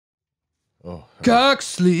Oh, Cock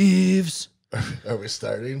sleeves are we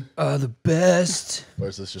starting? are the best Or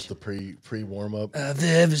is this just the pre warm up? I've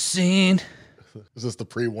ever seen. Is this the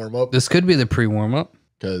pre warm up? This could be the pre-warm up.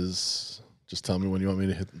 Because just tell me when you want me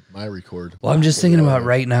to hit my record. Well, I'm just thinking about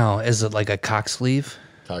right now. Is it like a cock sleeve?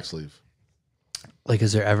 Cock sleeve. Like,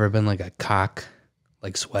 has there ever been like a cock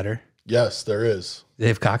like sweater? Yes, there is. They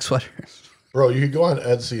have cock sweaters. Bro, you could go on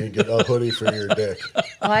Etsy and get a hoodie for your dick.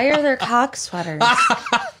 Why are there cock sweaters?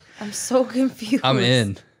 I'm so confused. I'm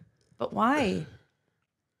in. But why?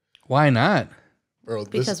 Why not? Bro,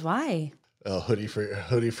 Because why? a hoodie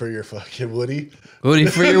for your fucking Woody. Hoodie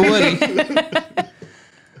for your Woody.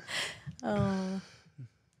 Oh.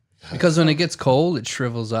 Because when it gets cold, it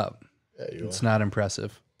shrivels up. Yeah, It's not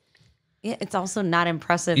impressive. Yeah, it's also not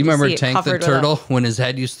impressive. You to remember see it Tank the covered with Turtle when his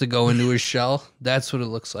head used to go into his shell? That's what it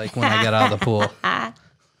looks like when I get out of the pool.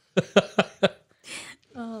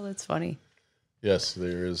 Oh, that's funny. Yes,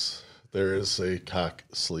 there is a cock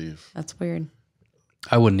sleeve. That's weird.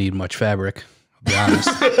 I wouldn't need much fabric, I'll be honest.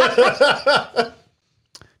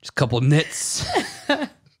 Just a couple knits.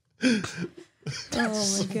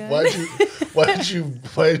 Oh my god. Why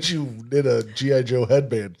did you knit a G.I. Joe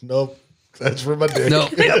headband? Nope. That's for my dick.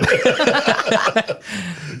 Nope.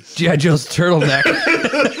 G.I. Joe's turtleneck.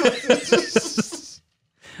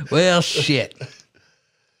 Well, shit.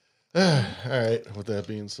 All right. With that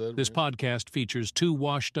being said, This podcast features two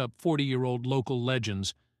washed-up 40-year-old local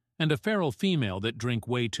legends and a feral female that drink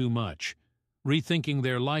way too much, rethinking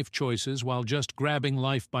their life choices while just grabbing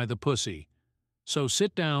life by the pussy. So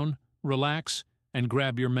sit down, relax, and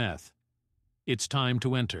grab your meth. It's time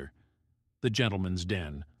to enter the Gentleman's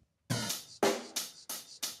Den.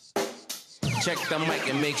 Check the mic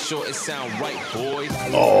and make sure it sound right, boys.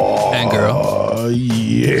 And girl. oh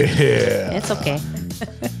yeah. It's okay.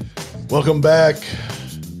 Welcome back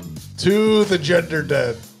to the Gender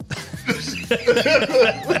Den.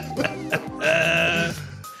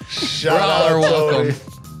 Shout all out are welcome.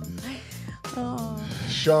 Oh.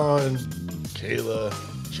 Sean, Kayla,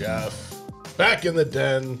 Jeff, back in the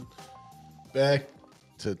den, back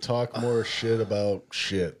to talk more shit about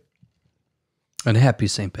shit. And happy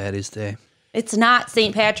St. Patty's Day. It's not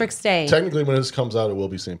St. Patrick's Day. Technically, when this comes out, it will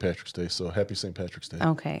be St. Patrick's Day, so happy St. Patrick's Day.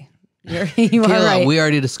 Okay. You are Kayla, right. we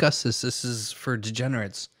already discussed this. This is for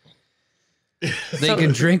degenerates. They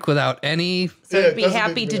can drink without any... So it'd be it doesn't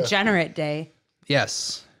Happy mean- yeah. Degenerate Day.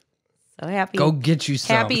 Yes. So happy. Go get you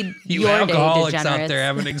some. Happy you your day, alcoholics out degenerates. there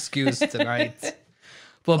have an excuse tonight.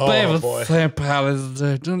 Well, Oh, babe, boy. St. Patty's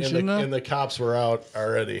Day, don't you know? And the cops were out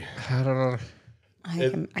already. I don't know.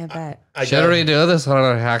 I bet. Should we do this on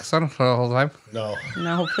a accent for the whole time? No,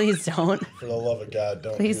 No, please don't. for the love of God,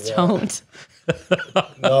 don't. Please do that. don't.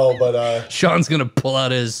 No, but Sean's going to pull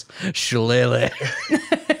out his shillelagh.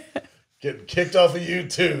 getting kicked off of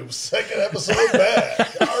YouTube. Second episode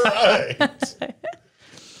back. All right.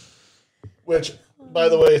 Which, by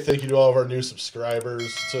the way, thank you to all of our new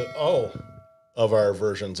subscribers, to all of our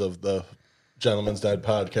versions of the Gentleman's Dead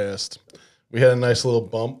podcast. We had a nice little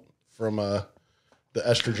bump from the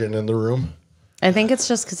estrogen in the room. I think it's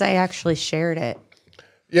just because I actually shared it.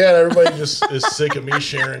 Yeah, everybody just is sick of me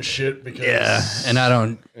sharing shit because And I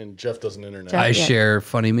don't... and Jeff doesn't internet. I Yeah. share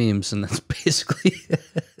funny memes, and that's basically it.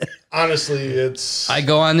 Honestly, it's I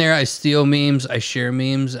go on there, I steal memes, I share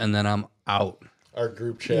memes, and then I'm out. our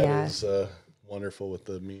group chat Yeah. is wonderful with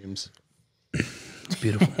the memes. It's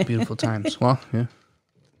beautiful, beautiful times. Well, yeah.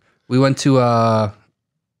 We went to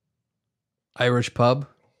Irish pub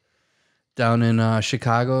down in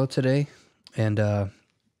Chicago today, and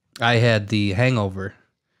I had the hangover,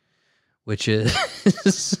 which is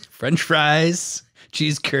French fries,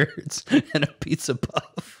 cheese curds, and a pizza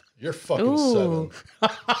puff. You're fucking Ooh. 7.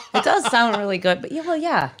 It does sound really good, but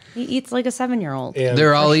yeah, he eats like a 7-year-old. And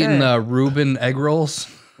They're all eating sure. Reuben egg rolls.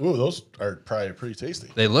 ooh, those are probably pretty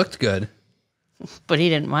tasty. They looked good. But he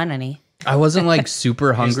didn't want any. I wasn't like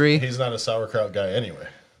super hungry. He's not a sauerkraut guy anyway.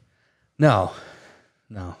 No.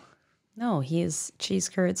 No, he is cheese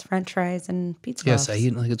curds, French fries, and pizza. Yes, I puffs.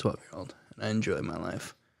 eat like a 12-year-old, and I enjoy my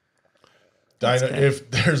life. Dino,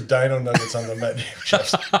 if there's dino nuggets on the menu,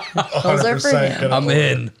 Jeff's Those are for 100% him. gonna I'm order.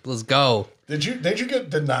 in. Let's go. Did you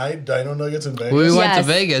get denied dino nuggets in Vegas? We went to Yes,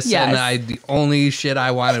 Vegas, and yes. the only shit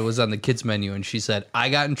I wanted was on the kids menu, and she said, I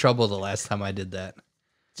got in trouble the last time I did that.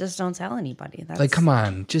 Just don't tell anybody. That's Like, come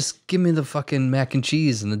on, just give me the fucking mac and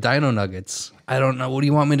cheese and the dino nuggets. I don't know. What do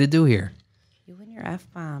you want me to do here? You and your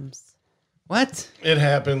F-bombs. What? It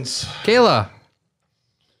happens. Kayla,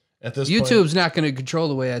 At this point, YouTube's not going to control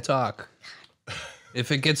the way I talk. If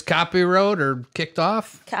it gets copyrighted or kicked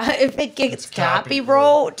off, If it gets copy-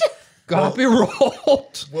 copyright.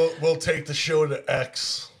 copyright. we'll take the show to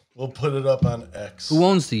X. We'll put it up on X. Who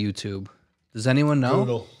owns the YouTube? Does anyone know?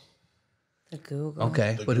 Google. The Google.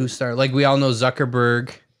 Okay, but who started? Like we all know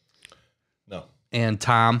Zuckerberg No. and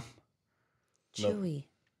Tom. Nope. Chewy.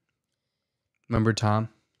 Remember Tom?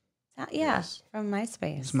 Yeah, Yes. from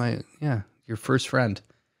MySpace. It's your first friend.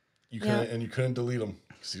 You couldn't delete them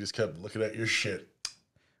because you just kept looking at your shit.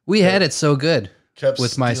 We had it so good Kept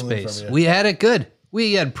with stealing MySpace. from you. We had it good.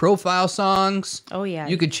 We had profile songs. Oh yeah.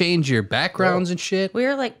 You could change your backgrounds and shit. We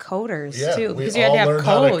were like coders Yeah, too, we because you had all to have learned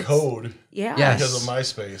codes. how to code Yeah. Yes. because of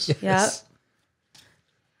MySpace. Yep. Yes.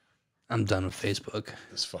 I'm done with Facebook.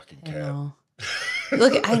 This fucking I cat. know.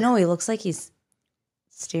 Look, I know he looks like he's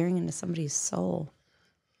staring into somebody's soul.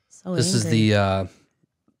 So This is angry. the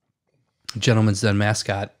Gentleman's Den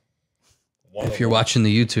mascot. One If of you're them. watching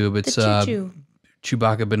the YouTube, it's the choo-choo.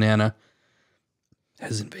 Chewbacca Banana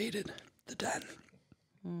has invaded the den.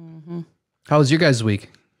 Mm-hmm. How was your guys'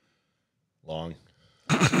 week? Long.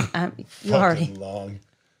 You Fucking already long.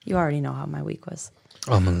 know how my week was.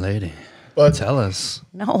 Oh, my lady. But Tell us.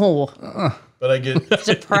 No, I get it's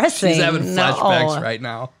depressing. She's having flashbacks No. right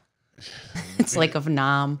now. It's like of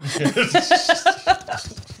Nam.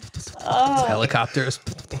 Helicopters.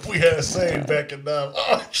 we had a saying back in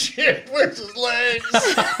oh shit, where's his legs?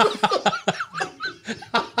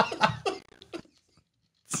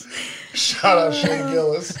 Shout out Shane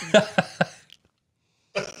Gillis.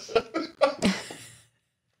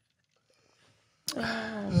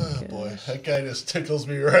 Oh boy, that guy just tickles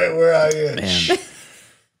me right where I itch.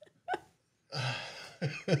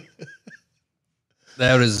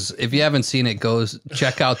 That was, if you haven't seen it, go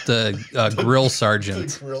check out the Grill The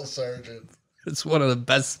Sergeant. grill sergeant. It's one of the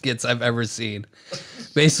best skits I've ever seen.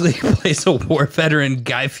 Basically, he plays a war veteran,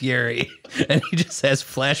 Guy Fieri, and he just has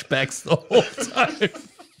flashbacks the whole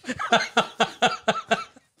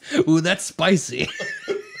time. Ooh, that's spicy.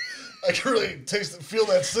 I can really feel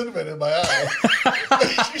that cinnamon in my eye.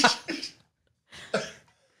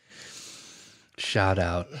 Shout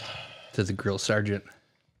out to the Grill Sergeant.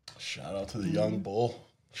 Shout out to the young bull,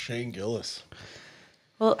 Shane Gillis.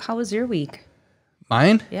 Well, how was your week?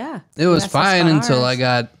 Mine? Yeah, It was That's fine ours. until I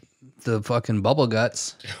got the fucking bubble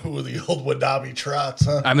guts. Ooh, the old Wadabi trots,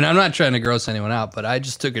 huh? I mean, I'm not trying to gross anyone out, but I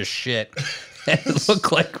just took a shit and it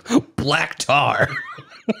looked like black tar.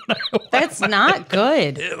 That's not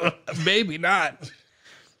good. Maybe not.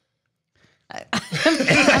 I'm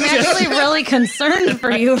actually really concerned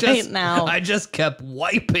for you right now. I just kept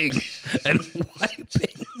wiping and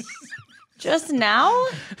wiping. Just now?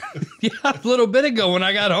 Yeah, a little bit ago when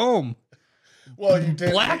I got home. Well, you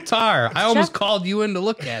did. Black tar. I almost called you in to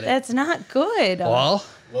look at it. That's not good. Well,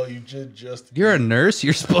 You did just. you're a nurse.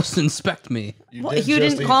 You're supposed to inspect me. You, Well, did you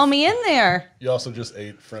just didn't eat- call me in there. You also just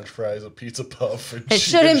ate French fries, a pizza puff. And It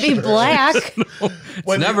shouldn't be chicken black It's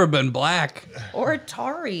When you- never been black. or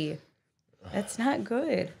tarry. That's not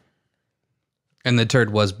good. And the turd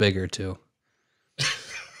was bigger, too.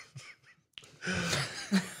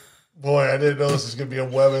 Boy, I didn't know this was going to be a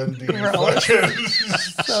WebMD. Gross. fucking-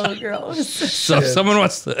 So gross. So if someone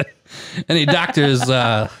wants to, any doctors,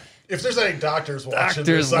 If there's any doctors watching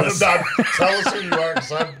Doctors this, I'm listen. not, tell us who you are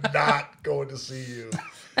because I'm not going to see you.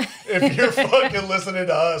 If you're fucking listening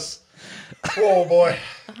to us, oh boy.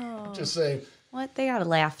 Just saying. What? They gotta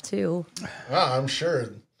laugh too. I'm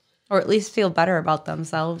sure. Or at least feel better about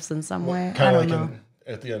themselves in some way. I Kind of don't like know.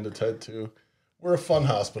 at the end of Ted 2. We're a fun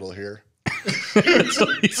hospital here.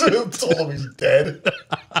 Told him he's dead.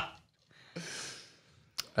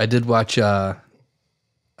 I did watch,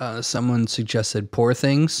 someone suggested Poor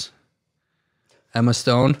Things. Emma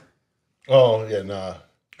Stone. Oh, yeah, nah.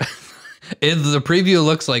 The preview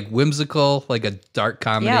looks like whimsical, like a dark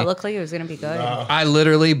comedy. Yeah, it looked like it was gonna be good. I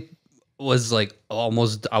literally was like I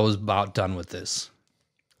was about done with this.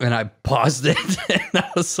 And I paused it and I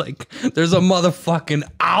was like, there's a motherfucking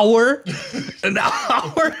hour. An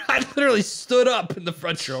hour. I literally stood up in the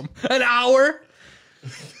front room. An hour.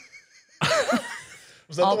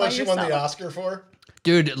 Was that All the one by she won the yourself. Oscar for?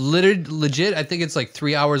 Dude, legit, I think it's like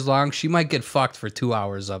 3 hours long. She might get fucked for 2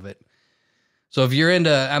 hours of it. So if you're into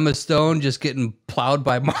Emma Stone just getting plowed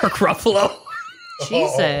by Mark Ruffalo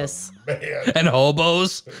Jesus. Oh, man. and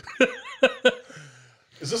hobos.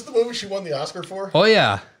 Is this the movie she won the Oscar for? Oh,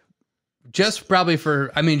 yeah. Just probably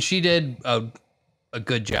for, I mean, she did a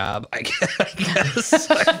good job, I guess.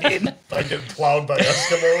 I mean, I get plowed by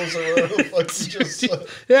Eskimos or whatever the fuck she just said.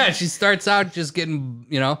 yeah, she starts out just getting,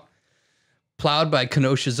 plowed by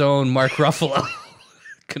Kenosha's own Mark Ruffalo.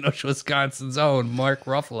 Kenosha, Wisconsin's own Mark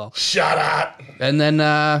Ruffalo. Shut up. And then,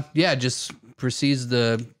 just proceeds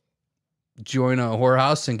to join a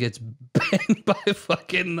whorehouse and gets banged by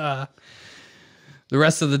fucking the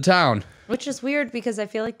rest of the town. Which is weird because I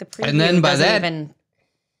feel like the preview And then by doesn't that- even.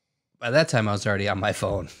 By that time, I was already on my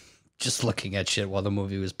phone, just looking at shit while the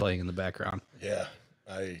movie was playing in the background. Yeah.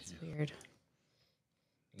 It's weird.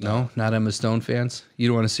 No, not Emma Stone fans. You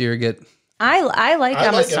don't want to see her get. I like I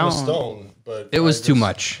Emma like Stone. Emma Stone, but It was too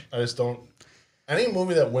much. I just don't. Any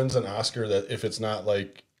movie that wins an Oscar that if it's not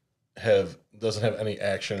like doesn't have any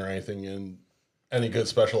action or anything and any good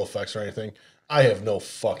special effects or anything, I have no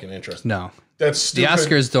fucking interest. No, That's stupid. the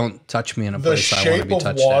Oscars don't touch me in a The place I want to Shape be of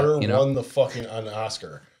touched Water at. You know. won the fucking an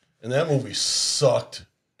Oscar, and that movie sucked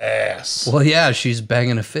ass. Well, yeah, she's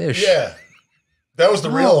banging a fish. Yeah, that was the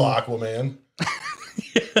real Aquaman.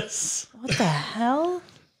 Yes. What the hell?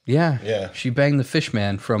 Yeah. Yeah. She banged the fish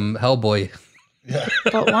man from Hellboy. Yeah,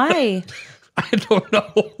 But why? I don't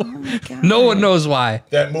know. Oh my god. No one knows why.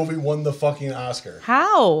 that movie won the fucking Oscar.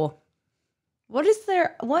 How? What is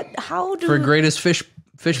there? What? How do? For greatest fish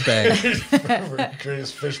bang.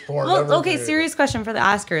 Greatest fish porn Well, ever. okay. made. Serious question for the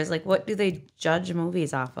Oscars. Like, what do they judge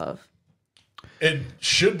movies off of? It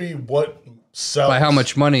should be what sells. By how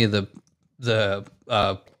much money the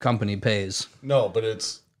company pays. No, but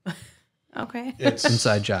it's Okay.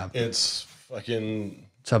 Inside job. it's fucking.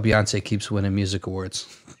 That's how Beyonce keeps winning music awards.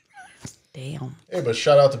 Damn. Hey, but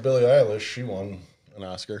shout out to Billie Eilish. She won an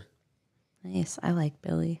Oscar. Nice. I like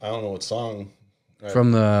Billy. I don't know what song.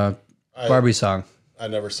 From the Barbie song. I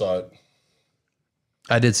never saw it.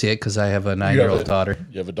 I did see it because I have a 9-year-old a- daughter.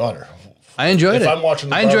 You have a daughter. I enjoyed If it. I'm watching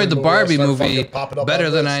the I enjoyed the Barbie Barbie movie, I start movie fucking popping up better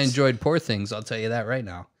on than I lists. enjoyed Poor Things. I'll tell you that right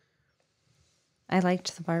now. I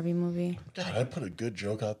liked the Barbie movie. God, I put a good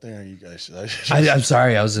joke out there. You guys, I'm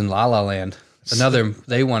sorry, I was in La La Land.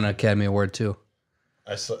 They won an Academy Award too.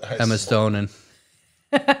 Emma Stone and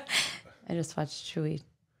I just watched Chewie.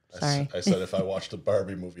 Sorry. I said if I watched a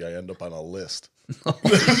Barbie movie, I end up on a list.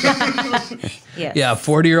 Yes. yeah,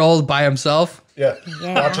 40-year-old by himself. Yeah,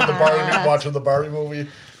 Yeah. watching the Barbie movie.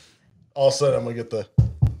 All of a sudden, I'm gonna get the.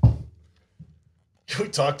 Can we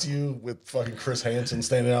talk to you with fucking Chris Hansen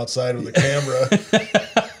standing outside with a camera?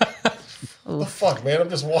 What the fuck, man? I'm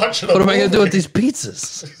just watching. What am I gonna do with these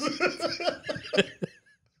pizzas?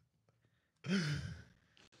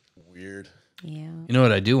 Weird. Yeah. You know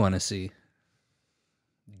what I do want to see?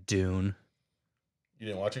 Dune, You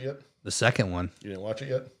didn't watch it yet? the second one. You didn't watch it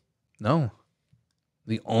yet? No.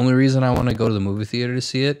 The only reason I want to go to the movie theater to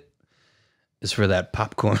see it is for that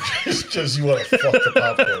popcorn. Just because you want to fuck the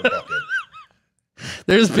popcorn bucket.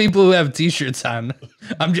 There's people who have t-shirts on.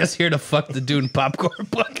 I'm just here to fuck the Dune popcorn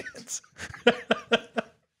buckets.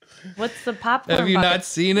 What's the popcorn? Have you bucket? not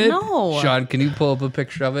seen it? No. Sean, can you pull up a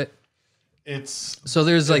picture of it? It's So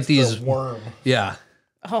there's like it's these, the worm. yeah.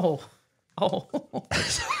 Oh.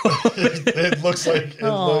 It looks like.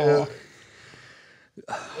 Oh.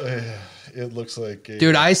 It looks like.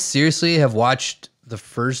 Dude, I seriously have watched the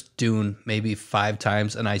first Dune maybe 5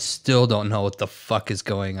 times, and I still don't know what the fuck is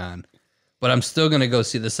going on. But I'm still going to go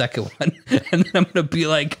see the second one, and then I'm going to be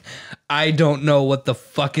like, I don't know what the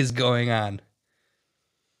fuck is going on.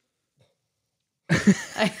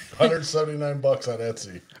 $179 on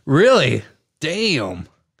Etsy. Really? Damn.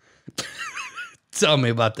 Tell me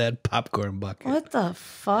about that popcorn bucket. What the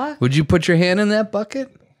fuck? Would you put your hand in that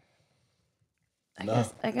bucket? I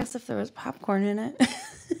guess if there was popcorn in it.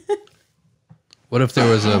 What if there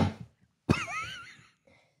was a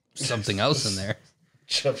something else in there?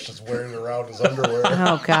 Jeff's just wearing it around his underwear.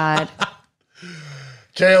 Oh God.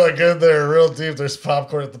 Kayla, good there, real deep. There's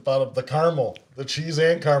popcorn at the bottom. The caramel, the cheese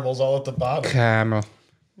and caramel's all at the bottom. Caramel.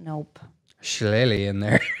 Nope. Shillelagh in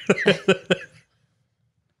there.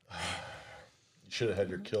 You should have had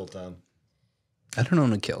your kilt on. I don't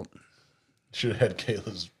own a kilt. Should have had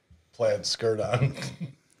Kayla's plaid skirt on.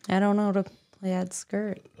 I don't know to plaid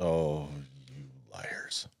skirt. Oh, you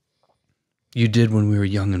liars. You did when we were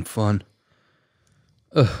young and fun.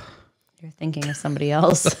 Ugh. You're thinking of somebody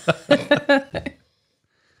else.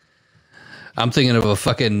 I'm thinking of a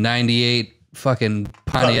fucking 98 fucking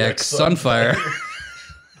Pontiac Sunfire.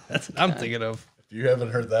 That's what I'm thinking of. If you haven't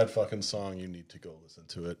heard that fucking song, you need to go listen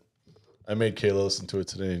to it. I made Kayla listen to it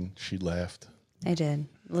today, and she laughed. I did.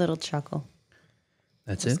 A little chuckle.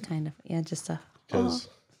 That's Just it? kind of. Yeah, just a. Because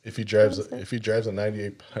if he drives a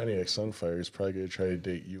 98 Pontiac Sunfire, he's probably going to try to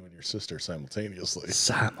date you and your sister simultaneously.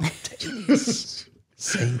 Simultaneous.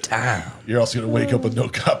 Same time. You're also going to wake up with no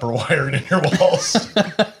copper wiring in your walls.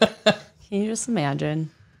 Can you just imagine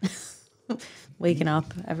waking up,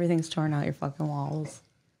 everything's torn out your fucking walls?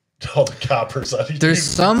 All the coppers on There's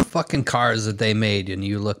some fucking cars that they made, and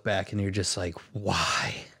you look back and you're just like,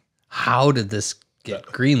 why? How did this get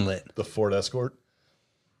greenlit? The Ford Escort.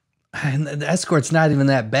 And the Escort's not even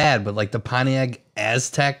that bad, but like the Pontiac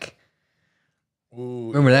Aztec, Ooh,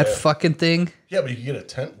 Remember that fucking thing? Yeah, but you could get a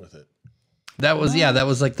tent with it. That was that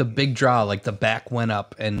was like the big draw. Like the back went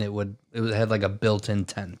up and it had like a built-in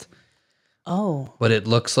tent. Oh. But it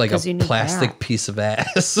looks like a 'Cause you need plastic that. piece of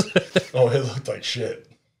ass. Oh, it looked like shit.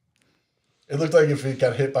 It looked like if it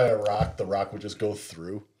got hit by a rock, the rock would just go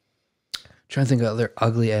through. Trying to think of other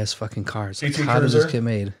ugly ass fucking cars. Like, PT how does this Cruiser? get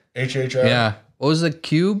made? HHR. Yeah. What was the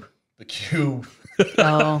Cube? The Cube.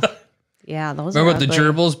 Oh. Yeah, those Remember are with the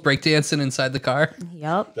ugly. gerbils breakdancing inside the car?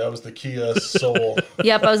 Yep. That was the Kia Soul.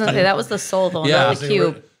 Yep, I was gonna say that was the Soul though, Yeah. not the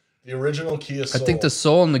Cube. The original Kia I Soul. think the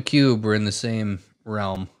Soul and the Cube were in the same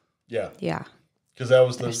realm. Yeah. Yeah. Because that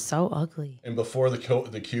was They're the... so ugly. And before the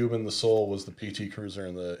Cube and the Soul was the PT Cruiser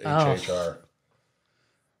and the Oh. HHR.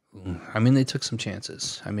 I mean, they took some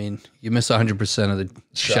chances. I mean, you miss 100% of the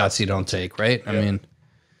shots you don't take, right? I mean,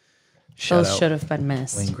 shout Those out should have been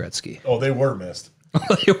missed. Wayne Gretzky. Oh, they were missed.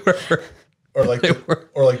 They were. Or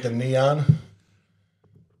like the Neon.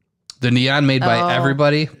 The Neon made by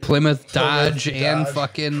everybody. Plymouth, Dodge, Dodge, and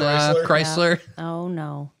fucking Chrysler. Chrysler. Oh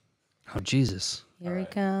no. Oh, Jesus. Here he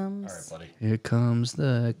comes. All right, buddy. Here comes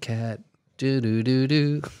the cat. Do do do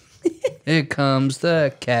do. Here comes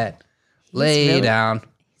the cat. Lay really- down.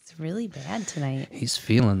 It's really bad tonight. He's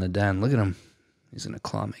feeling the den. Look at him. He's gonna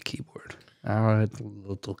claw my keyboard. All right,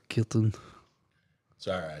 little kitten. It's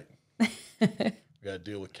all right. We got to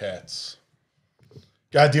deal with cats.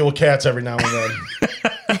 Got to deal with cats every now and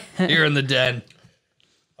then. Here in the den.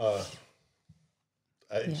 I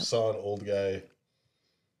saw an old guy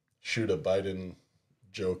shoot a Biden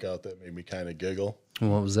joke out that made me kind of giggle.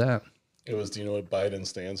 What was that? It was, do you know what Biden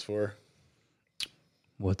stands for?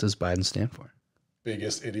 What does Biden stand for?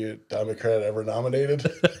 Biggest idiot Democrat ever nominated.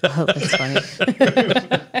 Oh, that's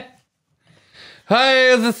funny.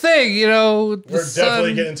 Hey, the thing, you know. the We're definitely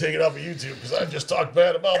sun- getting taken off of YouTube because I just talked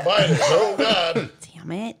bad about Biden. Oh, God.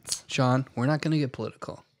 Damn it. Sean, we're not going to get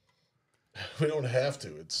political. We don't have to.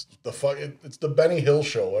 It's it's the Benny Hill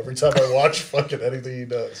show. Every time I watch fucking anything he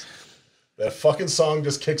does, that fucking song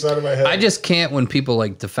just kicks out of my head. I just can't when people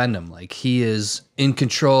like defend him. Like he is in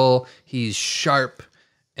control, he's sharp,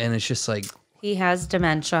 and it's just like, He has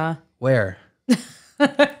dementia. where?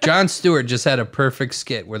 Jon Stewart just had a perfect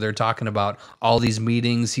skit where they're talking about all these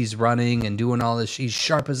meetings he's running and doing all this. He's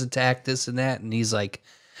sharp as a tack, this and that. And he's like,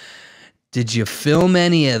 did you film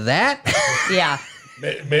any of that? Yeah.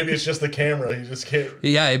 Maybe it's just the camera. He just can't.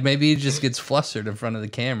 Yeah, maybe he just gets flustered in front of the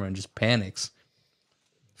camera and just panics.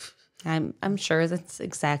 I'm sure that's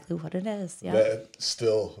exactly what it is. Yeah. That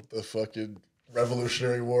still the fucking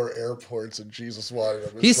Revolutionary War airports and Jesus wanted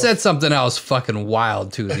them. He said something else fucking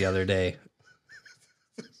wild too the other day.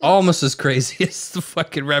 Almost as crazy as the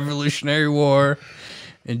fucking Revolutionary War.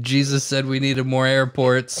 And Jesus said we needed more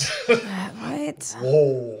airports. What?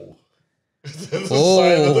 Whoa. The Whoa.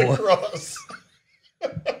 sign of the cross.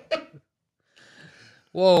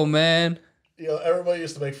 Whoa, man. You know, everybody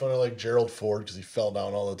used to make fun of like Gerald Ford because he fell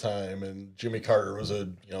down all the time, and Jimmy Carter was a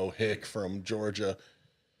hick from Georgia.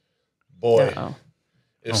 Boy, Uh-oh.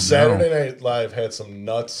 if Saturday Night Live had some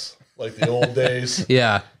nuts like the old days,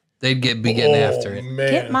 Yeah, they'd be getting after it.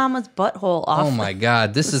 Man. Get mama's butthole off. Oh my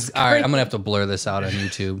God, this is all right. I'm gonna have to blur this out on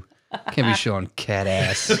YouTube. Can't be showing cat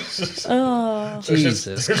ass. Oh. Jesus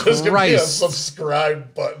There's just gonna be a Christ!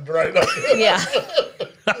 subscribe button right now. Yeah.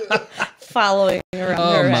 Following around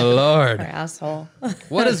Oh her, my her Lord, asshole.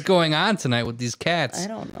 what is going on tonight with these cats? I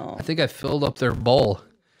don't know. I think I filled up their bowl.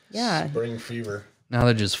 Yeah. Spring fever. Now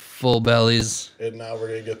they're just full bellies. And now we're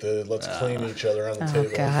gonna get the let's clean each other on the table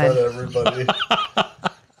in God. front of everybody.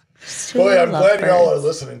 Two Boy, I'm glad y'all are lovebirds.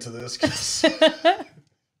 listening to this. 'Cause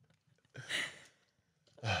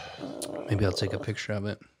Maybe I'll take a picture of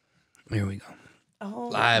it. Here we go. Oh,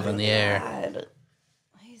 Live on the air. God.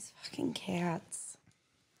 These fucking cats.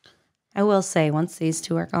 I will say, once these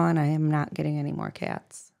two are gone, I am not getting any more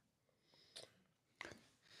cats.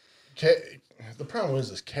 the problem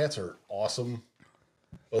is cats are awesome,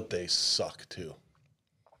 but they suck too.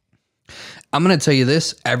 I'm gonna tell you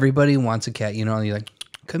this: everybody wants a cat. You know, you're like,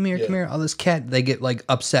 come here, Yeah. come here. All this cat, they get like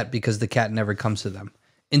upset because the cat never comes to them.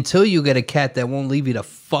 Until you get a cat that won't leave you to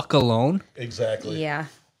fuck alone, Exactly. Yeah.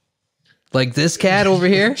 like this cat over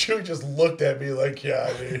here. Chew just looked at me like, yeah,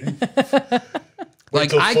 I mean.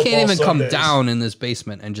 Like till I can't football even come Sundays. down in this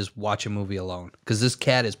basement and just watch a movie alone because this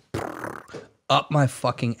cat is up my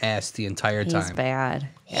fucking ass the entire He's time. bad.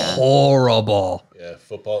 Yeah. Horrible. Yeah,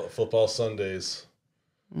 football Sundays.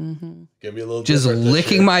 Mm-hmm. Give me a little Just different this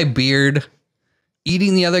licking year. my beard,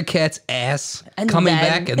 eating the other cat's ass, And coming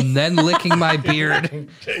then- back, and then licking my beard.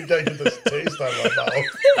 Can't get this taste on my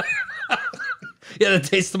mouth. Yeah, the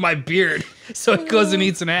taste of my beard. So he goes and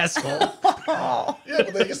eats an asshole. Yeah,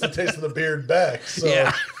 but then he gets the taste of the beard back. So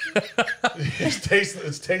Yeah.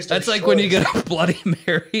 it's taste. That's like when you get a Bloody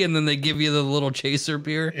Mary and then they give you the little chaser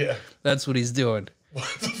beer. Yeah. That's what he's doing.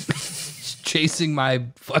 He's chasing my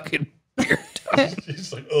fucking beard down.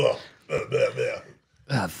 He's like, oh, yeah.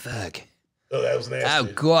 Oh, fuck. Oh, that was nasty.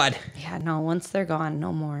 Oh, God. Yeah, no, once they're gone,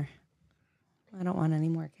 no more. I don't want any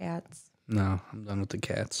more cats. No, I'm done with the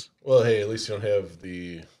cats. Well, hey, at least you don't have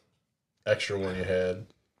the extra one you had,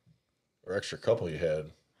 or extra couple you had.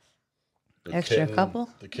 The Couple?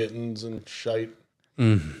 The kittens and shite.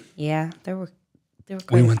 Yeah, there were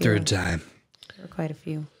quite We a went few. through a time. There were quite a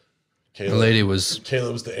few. The lady was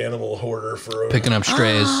Kayla was the animal hoarder for picking up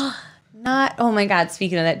strays. Not, oh my God,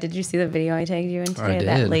 speaking of that, did you see the video I tagged you in today of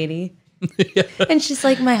that did. lady? And she's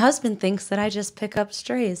like, my husband thinks that I just pick up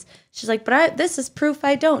strays. She's like, but this is proof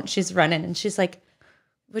I don't. She's running. And she's like,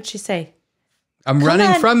 what'd she say? I'm Come running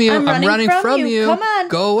on, from you. I'm running from you. you. Come on.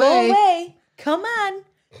 Go away. Go away. Come on.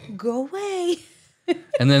 Go away.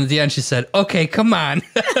 And then at the end she said, okay, come on.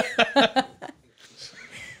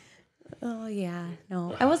 Oh, yeah.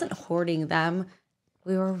 No, I wasn't hoarding them.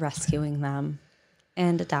 We were rescuing them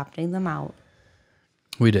and adopting them out.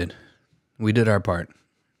 We did. We did our part.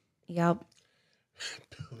 Yep.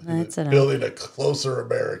 That's it. building a closer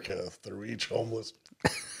America through each homeless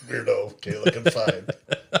weirdo Kayla can find.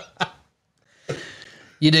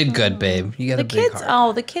 You did good, babe. You got The a big kids,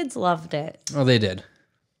 heart. the kids loved it. Oh, they did.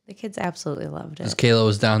 The kids absolutely loved Because it. Kayla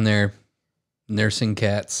was down there nursing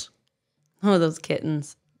cats, Oh, those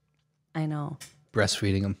kittens. I know.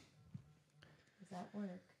 breastfeeding them. Does that work?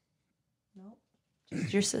 Nope.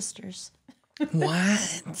 Just your sisters.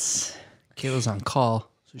 What? Kayla's on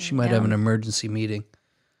call, so she might have an emergency meeting.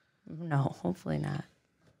 No, hopefully not.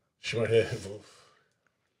 She might have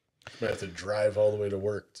to drive all the way to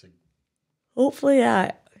work to. Hopefully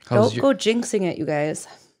not. How's Don't go jinxing it, you guys.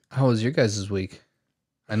 How was your guys' week?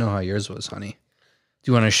 I know how yours was, honey.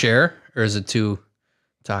 Do you want to share, or is it too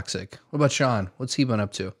toxic? What about Sean? What's he been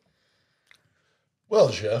up to? Well,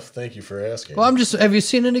 Jeff, thank you for asking. Well, have you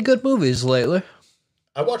seen any good movies lately?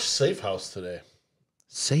 I watched Safe House today.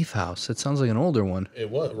 Safe House. That sounds like an older one. It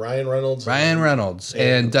was Ryan Reynolds. Ryan Reynolds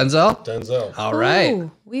and Denzel. Denzel. All right.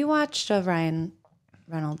 Ooh, we watched a Ryan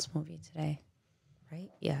Reynolds movie today. Right?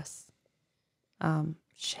 Yes.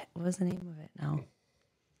 Shit, what was the name of it now?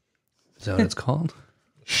 Is that what it's called?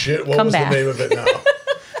 Shit, what Come was back. the name of it now?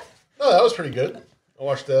 No, that was pretty good. I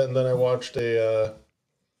watched that, and then I watched a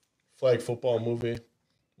flag football movie.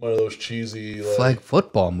 One of those cheesy, like, Flag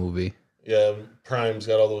football movie. yeah, Prime's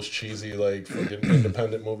got all those cheesy, like, fucking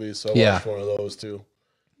independent movies, so I Yeah. watched one of those, too.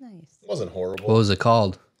 Nice. It wasn't horrible. What was it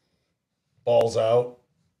called? Balls Out.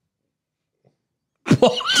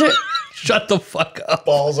 Shut the fuck up.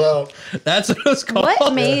 Balls Out. That's what it was called.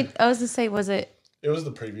 What made, I was going to say, was it, It was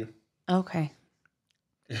the preview. okay.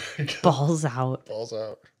 Balls out. Balls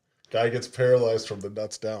Out. Guy gets paralyzed from the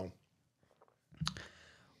nuts down.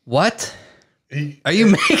 What? He, Are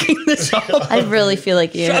you making this up? I really feel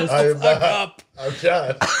like you. Shut I the am fuck not. up. I'm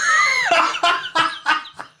not.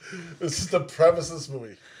 This is the premise of this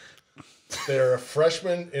movie. They're a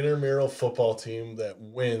freshman intramural football team that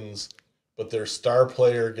wins, but their star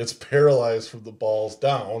player gets paralyzed from the balls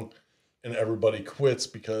down, and everybody quits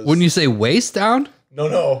because... Wouldn't you say waist down?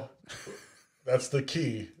 No. That's the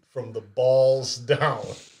key. From the balls down.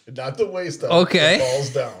 Not the waist down. Okay. The balls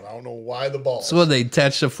down. I don't know why the balls. So they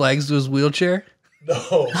attached the flags to his wheelchair?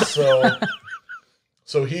 No,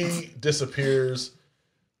 so he disappears.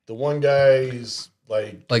 The one guy, he's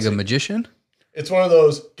like Like a magician? it's one of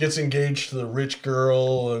those gets engaged to the rich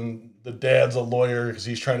girl, and the dad's a lawyer because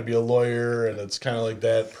he's trying to be a lawyer, and it's kind of like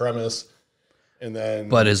that premise. And then,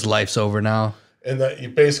 But his life's over now. and that he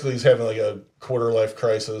basically he's having like a quarter life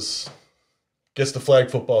crisis. Gets the flag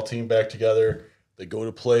football team back together. They go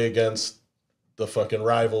to play against the fucking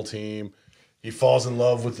rival team. He falls in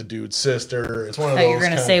love with the dude's sister. It's one of I thought those. you were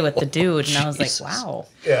going to kinda- say with the dude, and I was Jesus. like, wow.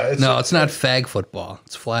 Yeah, No, it's not fag football.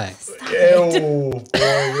 It's flag. Ew, boy, you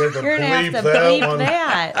have to You're going to have bleep to that bleep one.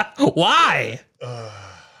 that. Why?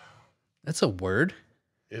 That's a word.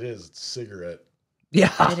 It is it's cigarette.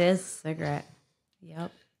 Yeah. It is cigarette.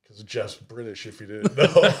 Yep. Because Jeff's British, if you didn't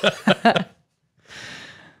know.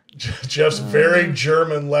 Jeff's very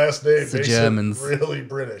German last name the makes Germans. him really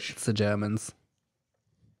British. It's the Germans.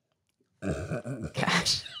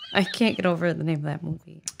 Gosh, I can't get over the name of that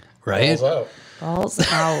movie. Right? Balls out.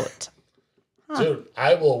 Balls out. Dude,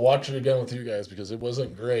 I will watch it again with you guys because it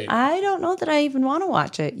wasn't great. I don't know that I even want to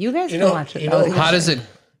watch it. You guys You can know- watch it. you though. know- How does it...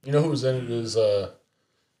 You know who's in it is the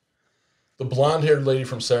blonde-haired lady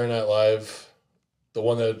from Saturday Night Live. the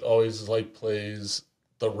one that always like plays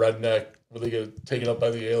the redneck when they get taken up by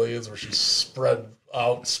the aliens, where she's spread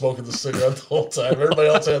out smoking the cigarette the whole time. Everybody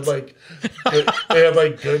else had like they had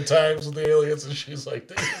like good times with the aliens, and she's like,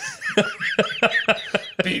 they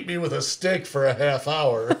beat me with a stick for a half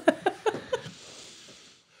hour.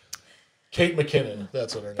 Kate McKinnon,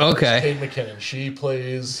 that's what her name is. Kate McKinnon. She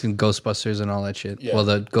plays in Ghostbusters and all that shit. Yeah. Well,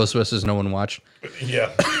 the Ghostbusters no one watched.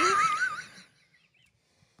 Yeah.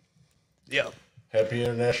 Yep. Happy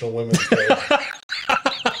International Women's Day.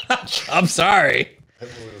 I'm sorry. That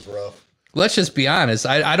movie was rough. Let's just be honest.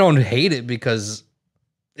 I don't hate it because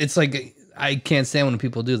it's like I can't stand when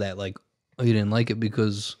people do that. Like, oh, you didn't like it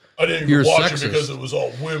because I didn't you're even watch sexist. it because it was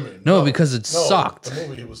all women. No, because it sucked. The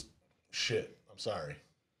movie was shit. I'm sorry.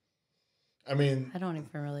 I mean, I don't even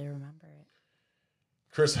really remember it.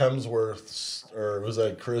 Chris Hemsworth, or was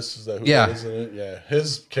that Chris? Is that who Yeah. that is in it? Yeah.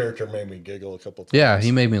 His character made me giggle a couple times. Yeah,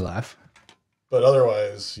 he made me laugh. But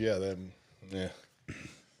otherwise, yeah, then, yeah.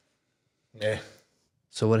 Yeah.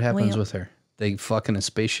 So what happens Well- with her? They fucking a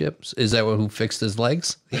spaceship? Is that who fixed his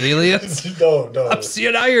legs? The aliens? No. See,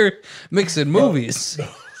 now you're mixing movies. No.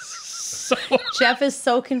 Jeff is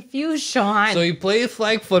so confused, Sean. So he played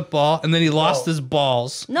flag football and then he lost his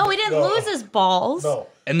balls. no, he didn't No. lose his balls. No.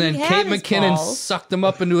 And then He Kate had his McKinnon balls. sucked him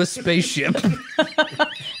up into a spaceship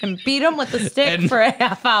And beat him with a stick And- for a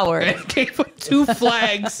half hour. and gave him 2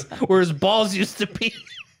 flags where his balls used to be.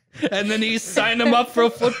 And then he signed him up for a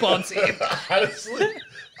football team.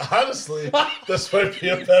 Honestly, this might be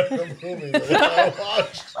a better movie than what I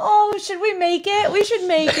watched. Oh, should we make it? We should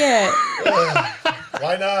make it.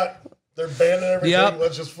 Why not? They're banning everything. Yep.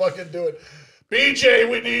 Let's just fucking do it. BJ,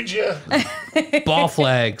 we need you. Ball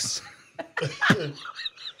flags.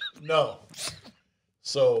 No.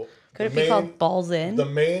 So Could it the be called Balls In? The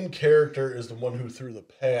main character is the one who threw the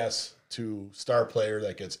pass to star player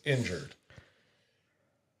that gets injured.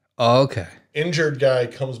 Oh, okay. Injured guy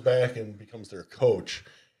comes back and becomes their coach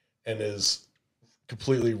and is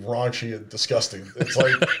completely raunchy and disgusting.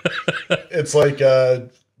 It's like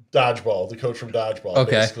Dodgeball, the coach from Dodgeball.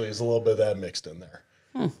 Okay. Basically, is a little bit of that mixed in there.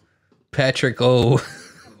 Patrick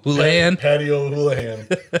O'Houlihan. Patty O'Houlihan.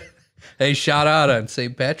 Hey, shout out on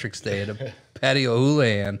St. Patrick's Day to Patty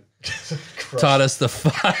O'Houlihan. Taught us the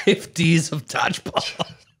 5 D's of dodgeball.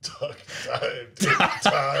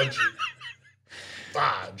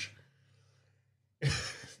 Dodge.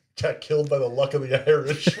 Got killed by the luck of the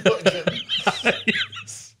Irish.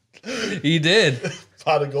 He did.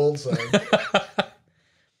 Pot of gold sign.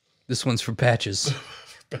 This one's for Patches.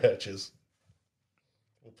 Patches.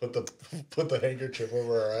 We'll put the handkerchief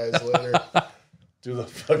over our eyes later. Do the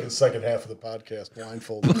fucking second half of the podcast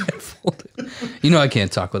blindfolded. You know I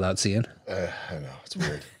can't talk without seeing. I know, it's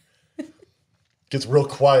weird. Gets real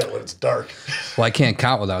quiet when it's dark. Well, I can't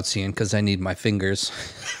count without seeing because I need my fingers.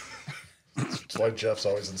 That's why Jeff's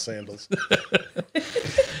always in sandals.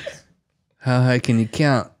 How high can you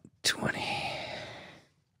count? 20.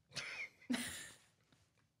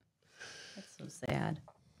 That's so sad.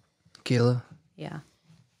 Kayla, Yeah.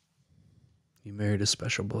 you married a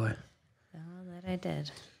special boy. Oh, that I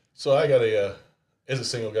did. So I got as a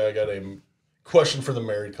single guy, I got a question for the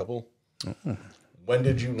married couple. Oh. When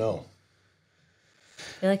did you know? I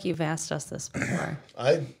feel like you've asked us this before.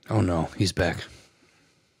 Oh no, he's back.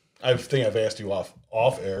 I think I've asked you off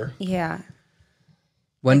air Yeah.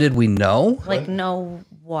 When did we know? Like, no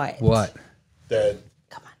what? What? that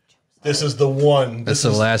Come on, Joe. this is the one. That's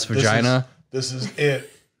the last vagina? This is it.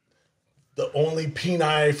 The only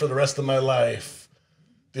peni for the rest of my life.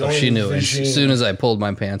 The Oh, only she knew it. regime. As soon as I pulled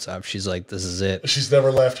my pants off, she's like, this is it. She's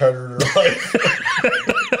never laughed harder in her life.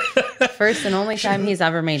 First and only time he's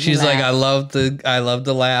ever made me She's like, laugh. I love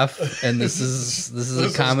to laugh, and this is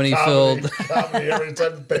a comedy filled. Comedy every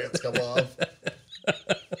time the pants come off.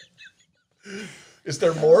 Is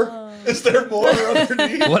there more? Is there more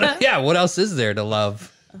underneath? What else is there to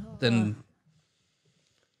love than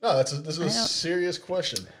No, this is a serious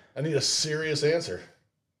question. I need a serious answer.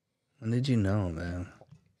 when did you know, man?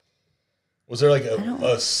 Was there like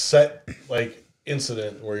a set like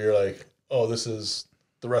incident where you're like, oh, this is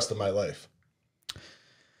the rest of my life?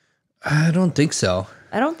 I don't think so.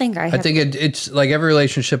 I don't think I have. I think it's like every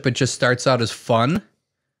relationship, it just starts out as fun,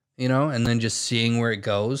 and then just seeing where it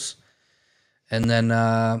goes. And then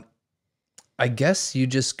I guess you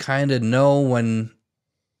just kind of know when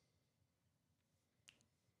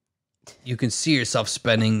you can see yourself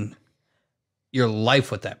spending your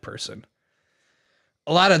life with that person.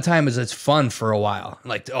 A lot of times it's fun for a while.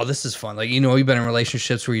 Like, oh, this is fun. Like, you've been in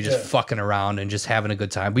relationships where you're just fucking around and just having a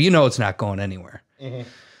good time, but it's not going anywhere. Mm-hmm.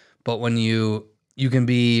 But when you can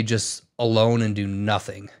be just alone and do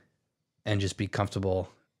nothing and just be comfortable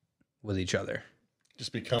with each other.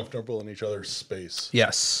 Just be comfortable in each other's space.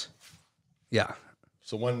 Yes. Yeah.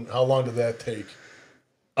 So how long did that take?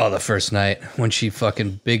 Oh, the first night when she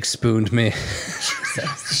fucking big spooned me.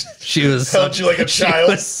 She was Held you like a child.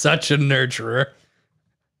 She was such a nurturer.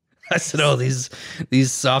 I said, "Oh, these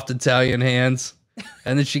soft Italian hands,"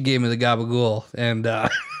 and then she gave me the gabagool, and Oh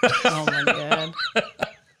my god!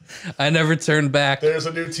 I never turned back. There's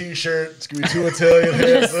a new T-shirt. It's gonna be 2 Italian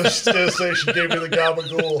hands. I'm just gonna say she gave me the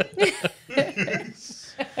gabagool.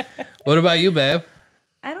 What about you, babe?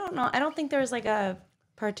 I don't know. I don't think there was like a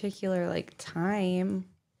particular like time.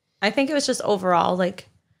 I think it was just overall like.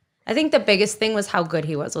 I think the biggest thing was how good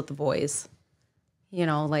he was with the boys. You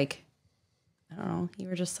know, like. I don't know. You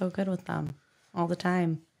were just so good with them all the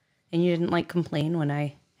time, and you didn't like complain when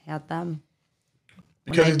I had them.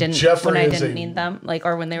 Because when I didn't need them, like,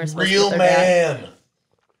 or when they were supposed to. Real Get their man.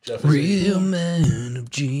 dad. Real man of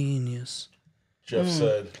genius. Jeff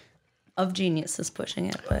said. Of genius is pushing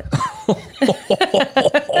it, but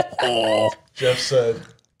Jeff said,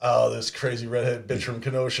 "Oh, this crazy redhead bitch from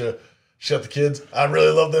Kenosha. Shut the kids. I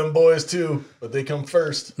really love them boys too, but they come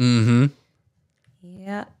first." Mm-hmm.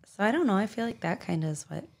 yeah. So I don't know. I feel like that kind of is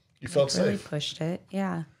what You felt really safe. pushed it.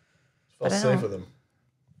 Yeah. Felt but I safe don't- with them.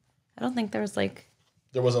 I don't think there was like.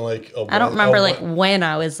 There wasn't like I don't remember like when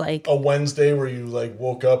I was like. a Wednesday where you like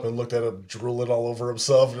woke up and looked at him drooling all over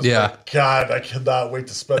himself. And Yeah. like, God, I cannot wait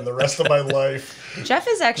to spend the rest of my life. Jeff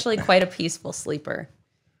is actually quite a peaceful sleeper.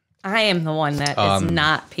 I am the one that is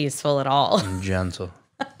not peaceful at all. Gentle.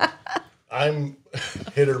 I'm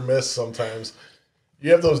hit or miss sometimes.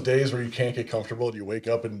 You have those days where you can't get comfortable and you wake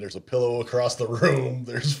up and there's a pillow across the room.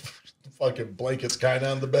 There's fucking blankets kind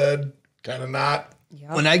of on the bed, kind of not.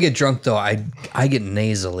 Yep. When I get drunk, though, I get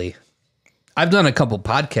nasally. I've done a couple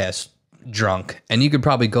podcasts drunk, and you could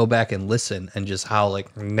probably go back and listen and just how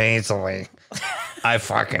like nasally I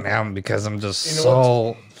fucking am because I'm just You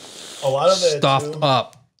know so A lot of that stuffed too,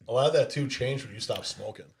 up. A lot of that too changed when you stopped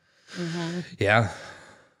smoking. Yeah.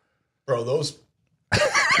 Bro, those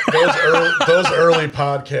early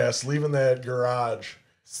podcasts, leaving that garage,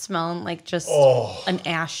 Smelling like just oh, an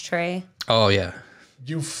ashtray. Oh, yeah.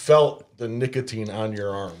 you felt the nicotine on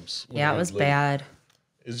your arms. when Yeah, it you was lit. bad.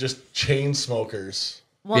 It's just chain smokers.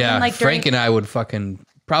 Well, yeah, then, like Frank during, and I would fucking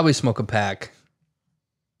probably smoke a pack.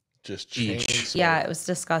 Just chain smokers. yeah, it was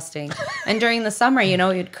disgusting. And during the summer, you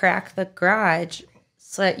know, you'd crack the garage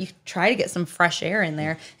so that you could try to get some fresh air in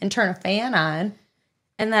there and turn a fan on.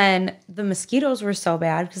 And then the mosquitoes were so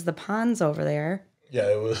bad because the pond's over there. Yeah,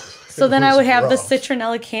 it was. So then I would have rough. the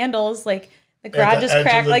citronella candles, like the garage is edge of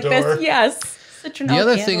cracked the like door? this. Yes. Citronella The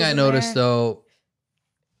other thing candles I in noticed, there. though,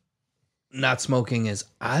 not smoking is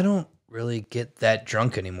I don't really get that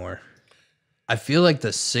drunk anymore. I feel like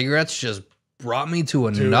the cigarettes just brought me to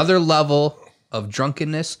another level of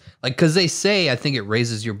drunkenness. Like, because they say, I think it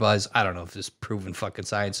raises your buzz. I don't know if this is proven fucking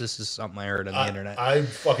science. This is something I heard on the internet. I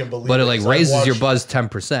fucking believe But it like 'cause I raises your watched- buzz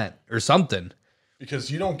 10% or something. because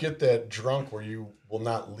you don't get that drunk where you will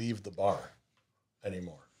not leave the bar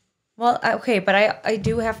anymore. Well, okay, but I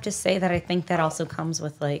do have to say that I think that also comes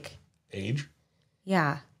with like, Age?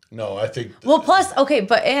 yeah. No, I think Well, plus, okay,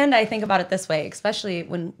 but and I think about it this way, especially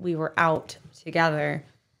when we were out together,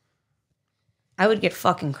 I would get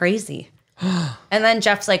fucking crazy. And then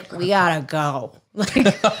Jeff's like, we gotta go. Like,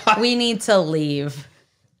 we need to leave.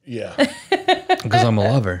 yeah. Because I'm a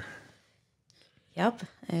lover. Yep.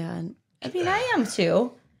 And I mean, I am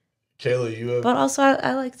too. Kayla, you have But also,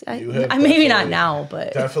 I like, You have I maybe not definitely- now,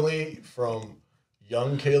 but definitely from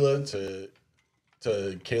young Kayla to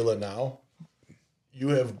Kayla now, you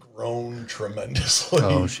have grown tremendously.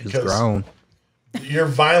 Oh, she's because grown. Your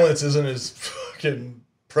violence isn't as fucking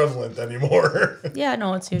prevalent anymore. yeah,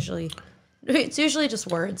 no, it's usually just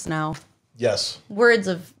words now. Yes. Words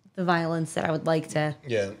of the violence that I would like to,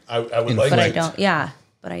 Yeah. I would like but I to- don't. Yeah,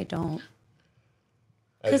 but I don't.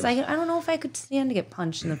 Because I I don't know if I could stand to get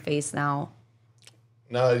punched in the face now.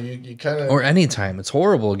 No, you kind of. Or anytime. It's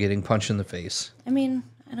horrible getting punched in the face. I mean,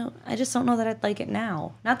 I just don't know that I'd like it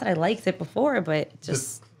now. Not that I liked it before, but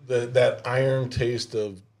just that iron taste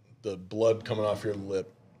of the blood coming off your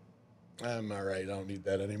lip. I'm all right. I don't need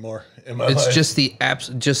that anymore in my It's life.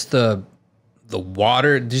 just the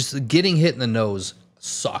water, just getting hit in the nose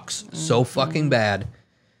sucks so fucking bad.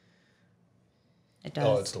 it does.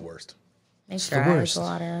 Oh, it's the worst. Makes the your eyes worst.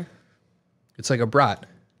 water. It's like a brat.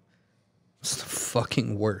 It's the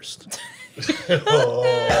fucking worst.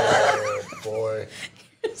 Oh boy,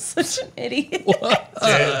 Such an idiot.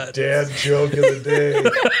 dad joke of the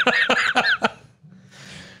day.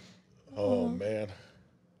 Oh man,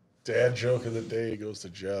 dad joke of the day goes to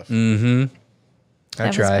Jeff. I That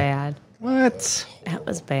was try. bad. What? That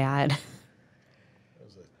was bad.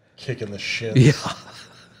 Kick in the shins. Yeah.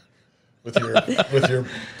 With your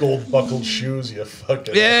gold buckled shoes, you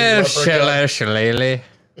fucking Yeah, leprechaun. shillelagh.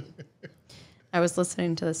 I was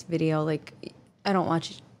listening to this video. Like, I don't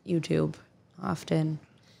watch YouTube often,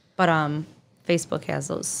 but Facebook has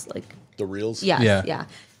those like The reels. yeah.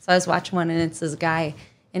 So I was watching one, and it's this guy,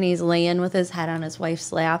 and he's laying with his head on his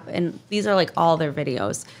wife's lap, and these are like all their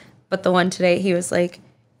videos. But the one today, he was like,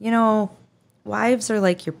 you know, wives are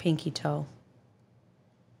like your pinky toe.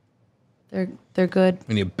 They're good.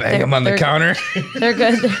 When you bang them on the counter, They're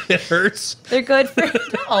good. it hurts. They're good for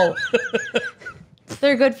no.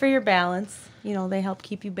 They're good for your balance. You know, they help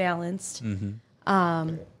keep you balanced.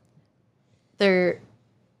 They're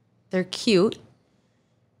cute.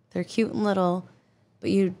 They're cute and little, but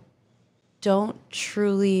you don't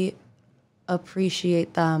truly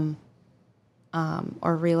appreciate them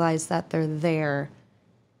or realize that they're there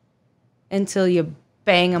until you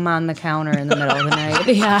bang them on the counter in the middle of the night.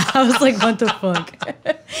 Yeah, I was like, what the fuck?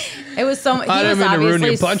 It was so much. He was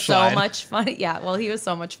obviously so much funny. Yeah, well, he was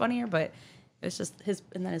so much funnier, but it was just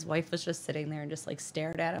and then his wife was just sitting there and just like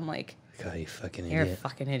stared at him like, God, you fucking you're a idiot.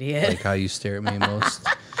 fucking idiot. Like how you stare at me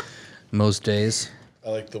most days. I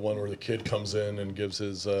like the one where the kid comes in and gives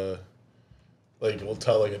his will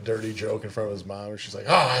tell like a dirty joke in front of his mom, and she's like,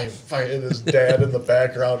 "Oh, and his dad in the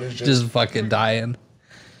background is just fucking dying.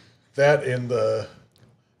 that in the.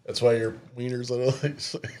 That's why your wiener's little.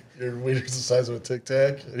 Your wiener's the size of a Tic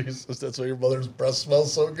Tac. And that's why your mother's breath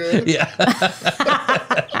smells so good. Yeah.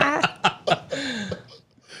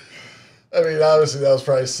 I mean, obviously that was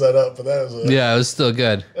probably set up, but that was Yeah, it was still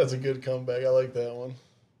good. that's a good comeback. I like that one.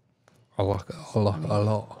 I like it a lot.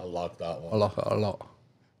 I like that I one. like it a lot.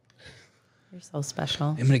 You're so special.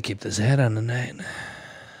 I'm gonna keep this hat on tonight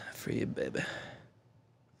for you, baby.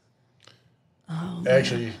 Oh,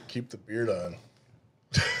 Actually, keep the beard on.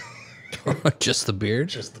 Just the beard?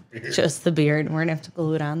 Just the beard. just the beard. We're gonna have to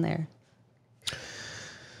glue it on there.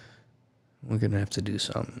 We're gonna have to do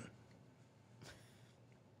something.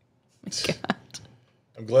 God.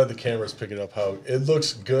 I'm glad the camera's picking up how it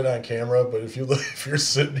looks good on camera, but if you're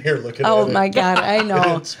sitting here looking Oh at it, my God, I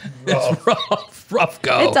know. it's rough. Rough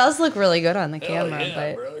go. It does look really good on the camera,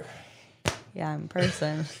 but brother. yeah, in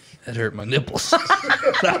person. That hurt my nipples.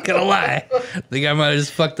 Not gonna lie. I think I might have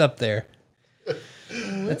just fucked up there.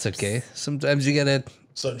 That's okay. Sometimes you gotta.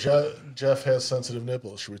 So Jeff has sensitive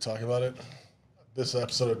nipples. Should we talk about it? This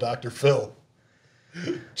episode of Dr. Phil.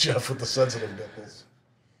 Jeff with the sensitive nipples.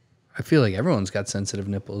 I feel like everyone's got sensitive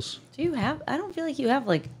nipples. Do you have? I don't feel like you have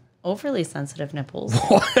like overly sensitive nipples.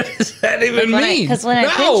 What does that even mean? Because when I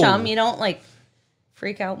pinch them, you don't like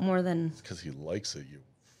freak out more than. Because he likes it, you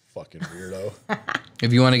fucking weirdo.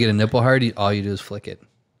 If you want to get a nipple hard, all you do is flick it.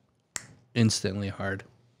 Instantly hard.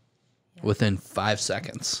 Within 5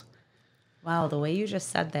 seconds. Wow, the way you just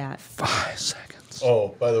said that. 5 seconds. Oh,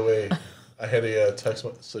 by the way, I had a text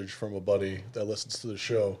message from a buddy that listens to the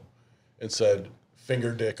show and said,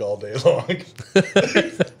 finger dick all day long.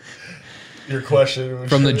 Your question was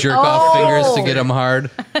From the jerk off fingers to get them hard.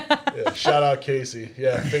 Yeah, shout out Casey.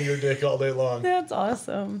 Yeah, finger dick all day long. That's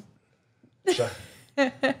awesome.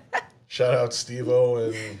 Shout out Steve-O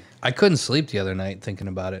and I couldn't sleep the other night thinking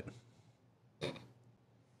about it.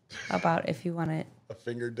 How about if you want a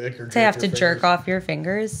finger dick or to have to jerk off your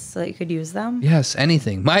fingers so that you could use them? Yes,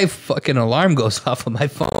 anything. My fucking alarm goes off on my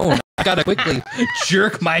phone. I gotta quickly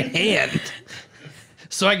jerk my hand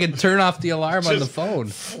so I can turn off the alarm on the phone.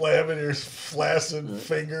 Slamming your flaccid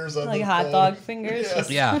fingers on Like the hot phone. dog fingers?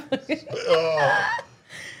 Yeah. Yeah. Oh.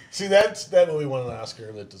 See, that movie won an Oscar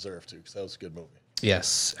and it deserved to because that was a good movie.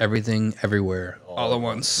 Yes, everything, everywhere, all at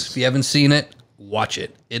once. If you haven't seen it, watch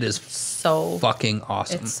it. It is So fucking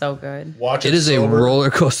awesome. It's so good. Watch it. It is sober. a roller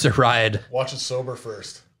coaster ride. Watch it sober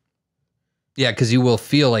first. Yeah, because you will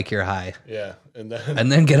feel like you're high, Yeah, and then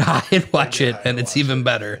and then get high and watch get it, high and and it's watch even it.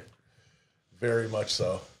 better. very much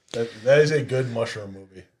so. That is a good mushroom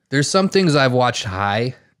movie. There's some things I've watched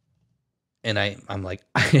high, and I'm like,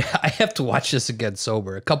 I have to watch this again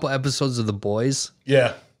sober. A couple episodes of The Boys,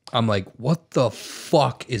 Yeah, I'm like, what the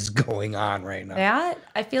fuck is going on right now? That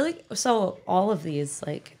I feel like so all of these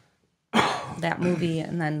like that movie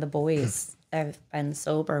and then The Boys I've been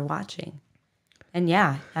sober watching. And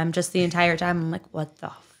yeah, I'm just the entire time I'm like, what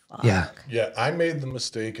the fuck? Yeah. yeah. I made the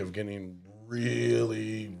mistake of getting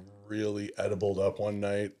really, really edibled up one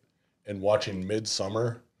night and watching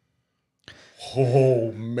Midsummer.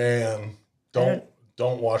 Oh man, don't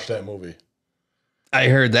watch that movie. I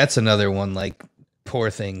heard that's another one like Poor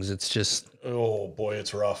Things. It's just, Oh boy,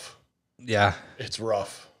 it's rough. yeah. It's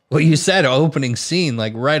rough. Well, you said opening scene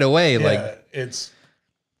like right away, Yeah, like it's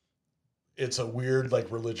It's a weird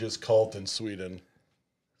like religious cult in Sweden.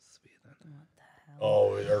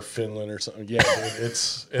 Oh, or Finland or something. Yeah, dude,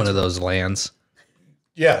 it's One of those lands.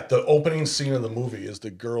 Yeah, the opening scene of the movie is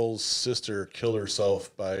the girl's sister killed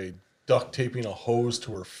herself by duct taping a hose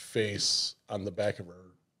to her face on the back of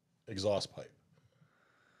her exhaust pipe.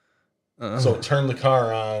 So turned the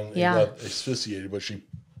car on and got asphyxiated, but she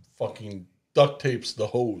fucking duct tapes the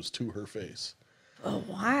hose to her face. But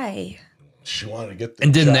why? She wanted to get the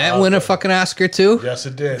And didn't that win a there. fucking Oscar too? Yes,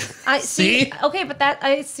 it did. I see. Okay, but that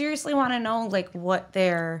I seriously want to know like what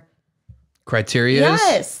their Criteria is?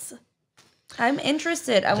 Yes. I'm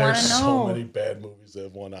interested. I want to There's know. so many bad movies that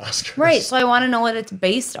have won Oscars. Right, so I want to know what it's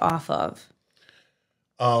based off of.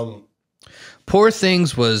 Poor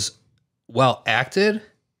Things was well acted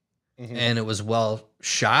and it was well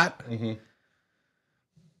shot. The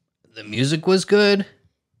music was good.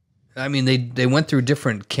 I mean, they went through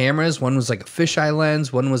different cameras. One was like a fisheye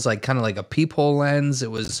lens. One was like kind of like a peephole lens. It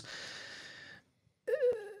was,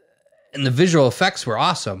 and the visual effects were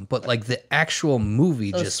awesome. But like the actual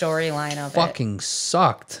movie The just storyline of fucking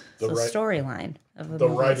sucked. the storyline of the The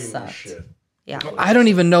movie writing was sucked. shit. Yeah. I don't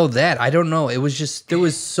even know that. I don't know. It was just there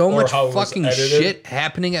was so Or much how it was fucking edited. shit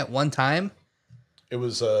happening at one time. It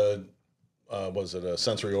was was it a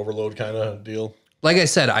sensory overload kind of deal? Like I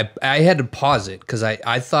said, I had to pause it because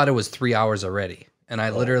I thought it was 3 hours already. And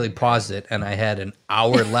I literally paused it and I had an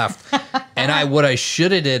hour left. And what I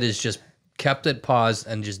should have did is just kept it paused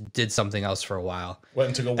and just did something else for a while. Went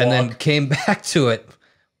and took a walk. And then came back to it.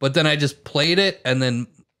 But then I just played it and then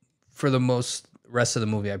for the rest of the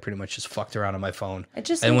movie I pretty much just fucked around on my phone.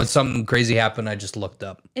 And when something crazy happened, I just looked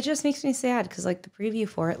up. It just makes me sad because like the preview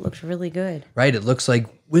for it looked really good. Right? It looks like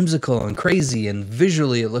whimsical and crazy and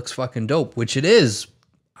visually it looks fucking dope, which it is.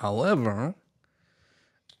 However,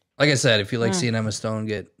 like I said, if you like seeing Emma Stone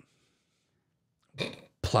get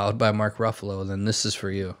plowed by Mark Ruffalo, then this is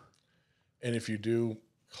for you. And if you do,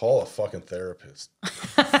 call a fucking therapist.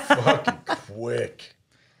 Fucking quick.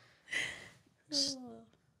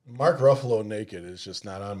 Mark Ruffalo naked is just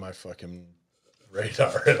not on my fucking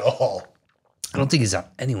radar at all. I don't think he's on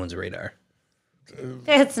anyone's radar.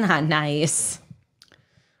 That's not nice.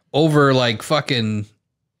 Over like fucking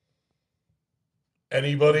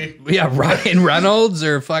Anybody? Ryan Reynolds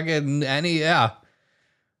or fucking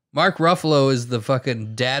Mark Ruffalo is the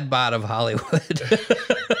fucking dad bod of Hollywood.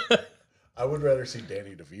 I would rather see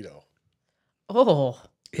Danny DeVito. Oh.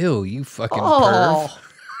 Ew, you fucking perv.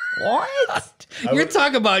 What? You're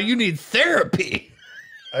talking about you need therapy.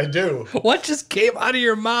 I do. What just came out of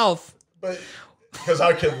your mouth? But because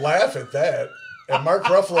I could laugh at that. And Mark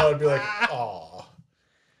Ruffalo would be like, aw.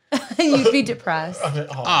 You'd be depressed.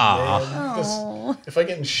 Oh, man. If I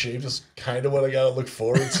get in shape, is kind of what I got to look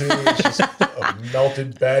forward to. It's just a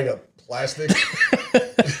melted bag of plastic.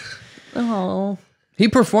 Oh. He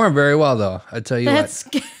performed very well, though. I tell you That's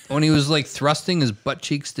what. When he was like thrusting, his butt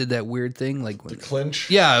cheeks did that weird thing. Like The clinch.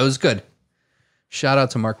 yeah, it was good. Shout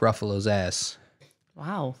out to Mark Ruffalo's ass.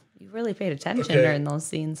 Wow. You really paid attention Okay. during those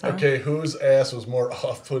scenes, huh? Okay, whose ass was more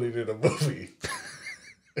off-putting in a movie?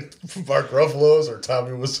 Mark Ruffalo's or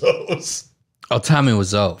Tommy Wiseau's? Oh, Tommy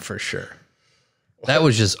Wiseau for sure. That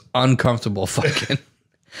was just uncomfortable fucking.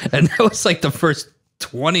 And that was like the first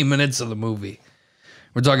 20 minutes of the movie.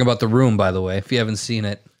 We're talking about The Room, by the way. If you haven't seen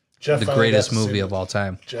it, Jeff the finally greatest got to see movie the- of all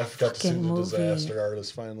time. Jeff got to see Fucking the movie. disaster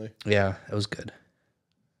artist finally. Yeah, it was good.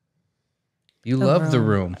 You love The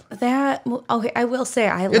Room. That okay, I will say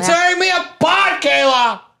I You're laughed. tearing me apart,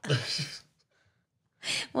 Kayla!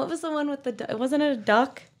 What was the one with the wasn't it a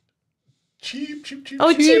duck? Cheap, cheap, cheap.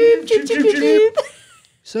 Oh, cheep, cheep, cheep, cheep, cheep.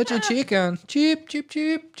 Such a chicken. Cheap, cheap,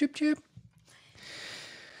 cheap, cheap, cheap.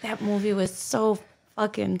 That movie was so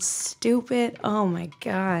fucking stupid. Oh my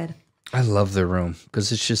god. I love The Room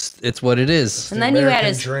because it's what it is. And then you had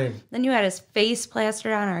American dream. his face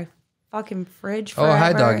plastered on our fucking fridge Oh, forever.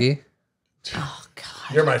 hi, doggy. Oh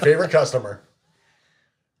god. You're my favorite customer.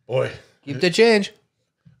 Boy, Keep the change.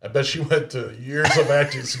 I bet she went to years of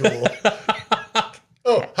acting school.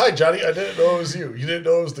 Oh, hi, Johnny. I didn't know it was you. You didn't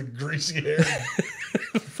know it was the greasy hair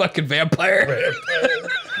Fucking vampire. vampire.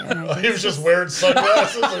 Oh, he was just wearing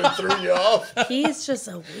sunglasses and it threw you off. He's just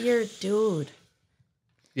a weird dude.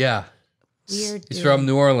 Yeah. Weird He's dude. from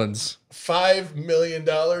New Orleans. $5 million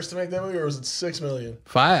to make that movie, or was it $6 million?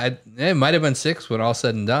 It might have been 6 when all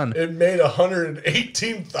said and done. It made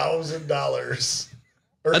 $118,000.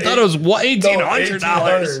 I thought it was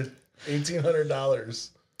 $1,800. $1,800.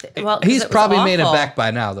 Well, 'cause He's it was probably made it awful. back by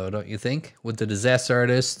now, though, don't you think? With the Disaster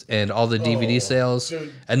Artist and all the DVD sales,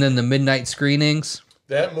 dude. and then the midnight screenings.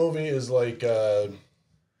 That movie is like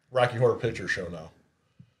Rocky Horror Picture Show now.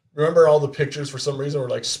 Remember all the pictures for some reason were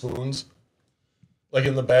like spoons? Like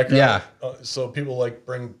in the background. Yeah. So people like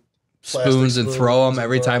bring plastic Spoons and throw them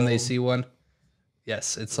every time they them. see one.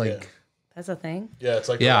 Yes, it's like That's a thing. Yeah, it's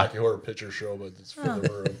like the Rocky Horror Picture Show, but it's for the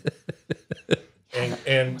room.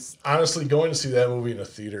 And honestly, going to see that movie in a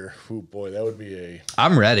theater, oh boy, that would be a.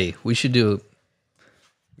 I'm ready. We should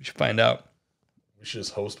find out. We should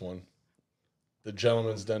just host one. The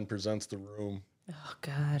Gentleman's Den presents The Room. Oh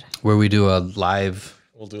God. Where we do a live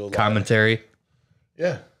We'll do a live. commentary.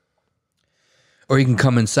 Yeah. Or you can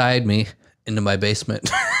come inside me into my basement.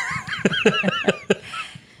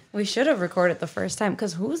 We should have recorded the first time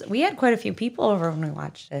because we had quite a few people over when we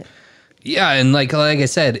watched it. Yeah, and like I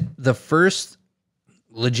said, the first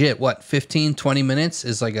legit 15, 20 minutes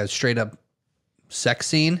is like a straight up sex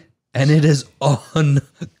scene, and it is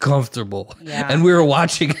uncomfortable. Yeah. And we were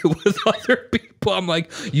watching it with other people. I'm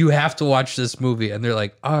like, you have to watch this movie, and they're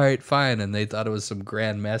like, all right, fine. And they thought it was some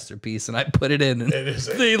grand masterpiece, and I put it in, and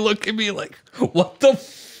they look at me like, what the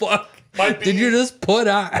fuck did you just put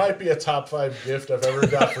on? Might be a top 5 gift I've ever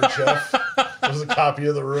got for Jeff. It was a copy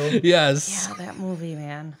of The Room. Yes. Yeah, that movie,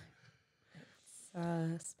 man.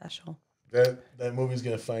 It's special. That movie's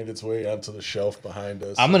gonna find its way onto the shelf behind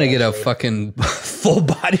us. I'm gonna get a fucking full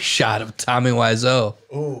body shot of Tommy Wiseau.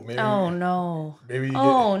 Oh, maybe. Oh no. Maybe you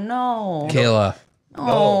Oh no. Kayla.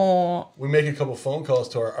 Oh we make a couple phone calls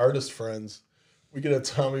to our artist friends. We get a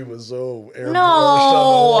Tommy Wiseau airbrushed no. on the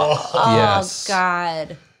wall, Oh Yes.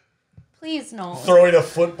 God. Please no. throwing a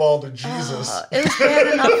football to Jesus. It was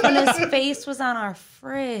bad enough when his face was on our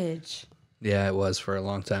fridge. Yeah, it was for a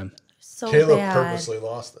long time. So Caleb bad. purposely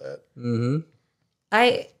lost that.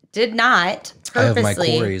 I did not I have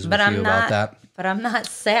purposely, my queries but with I'm you not. about that. But I'm not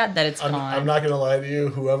sad that it's I'm gone. not gonna lie to you.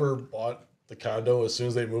 Whoever bought the condo, as soon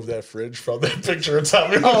as they moved that fridge from that picture of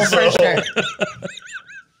Tommy Oh, for Wiseau, sure.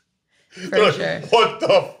 For sure. what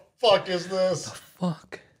the fuck is this?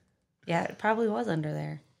 Fuck. Yeah, it probably was under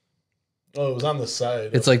there. Oh, it was on the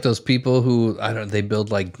side. It's like those people who they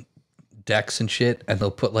build like decks and shit, and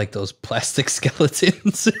they'll put like those plastic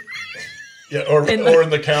skeletons. yeah, or in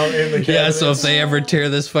the cabinet. Yeah, so if they ever tear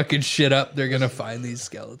this fucking shit up, they're gonna find these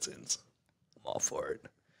skeletons. I'm all for it.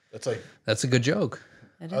 That's a good joke.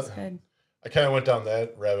 It is good. I kind of went down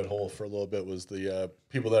that rabbit hole for a little bit. Was the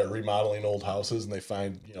people that are remodeling old houses and they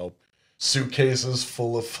find suitcases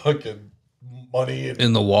full of fucking money and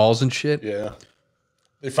In the walls and shit. yeah,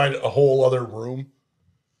 they find a whole other room.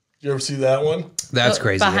 You ever see that one? That's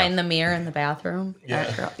crazy. Behind the mirror in the bathroom. Yeah.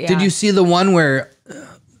 That girl- yeah. Did you see the one where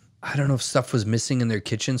I don't know if stuff was missing in their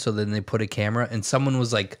kitchen, so then they put a camera and someone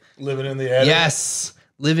was like, Living in the attic. yes,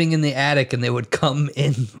 living in the attic, and they would come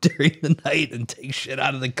in during the night and take shit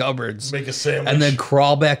out of the cupboards Make a sandwich. and then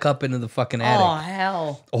crawl back up into the fucking attic. Oh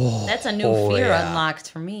hell! That's a new fear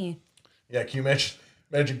unlocked for me. Yeah, can you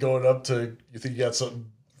imagine going up to, you think you got some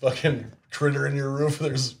fucking critter in your roof?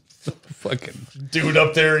 There's Fucking dude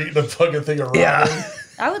up there eating a fucking thing of ramen. yeah.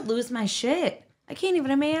 I would lose my shit. I can't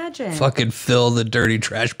even imagine. Fucking Phil, the dirty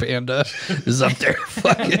trash panda, is up there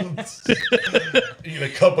fucking Eating a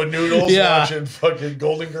cup of noodles, Yeah. watching fucking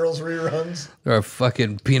Golden Girls reruns. or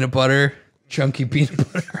fucking peanut butter, chunky peanut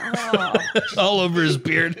butter all over his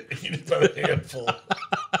beard. Eating by the handful.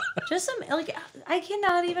 Just I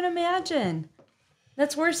cannot even imagine.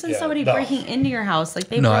 That's worse than Yeah, somebody no. breaking into your house. Like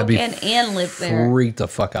they No, I'd broke be in and lived there. Freaked the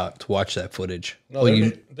fuck out to watch that footage. No,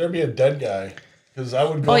 there'd be a dead guy. Because I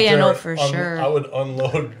would go Oh, up yeah, there, no, for sure. I would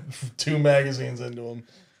unload 2 magazines into him.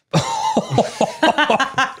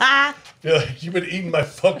 Be like, you've been eating my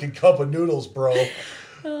fucking cup of noodles, bro.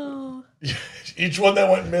 Oh. Each one that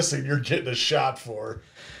went missing, you're getting a shot for.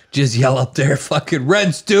 Just yell up there, fucking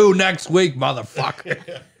rent's due next week,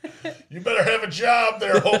 motherfucker. You better have a job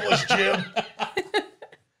there, homeless Jim.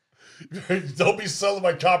 Don't be selling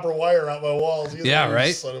my copper wire out my walls either, Yeah, you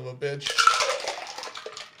right? son of a bitch.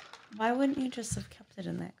 Why wouldn't you just have kept it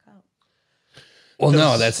in that cup? Well,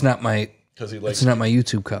 no, that's not my. Because he It's likes, not my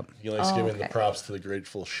YouTube cup. giving the okay. props to the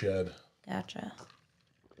Grateful Shed. Gotcha.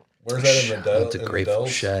 Where's that in the Shout out to Grateful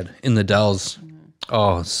Dells? Shed in the Dells.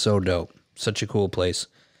 Oh, it's so dope. Such a cool place.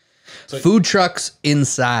 like- Food trucks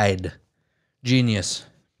inside. Genius.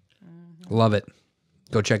 Love it.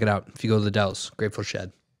 Go check it out. If you go to the Dells, Grateful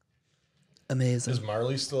Shed. Amazing. Is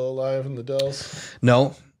Marley still alive in the Dells?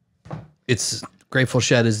 No, it's Grateful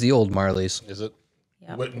Shed is the old Marley's. Is it?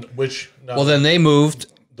 Yeah. Which no, Well, then they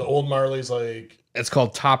moved. the old Marley's like It's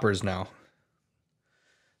called Toppers now.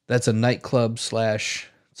 That's a nightclub /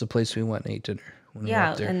 it's a place we went and ate dinner. When we were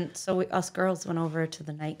Yeah, up there. and so us girls went over to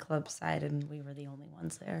the nightclub side, and we were the only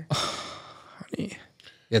ones there. Honey,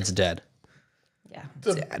 it's dead. Yeah.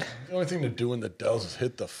 the only thing to do in the Dells is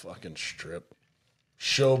hit the fucking strip,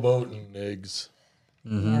 showboat and nigs.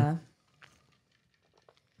 Yeah.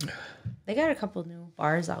 They got a couple new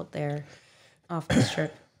bars out there off the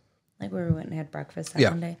strip. Like where we went and had breakfast that Yeah.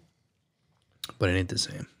 one day. But it ain't the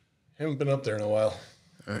same. Haven't been up there in a while.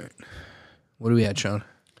 All right. What are we at, Sean?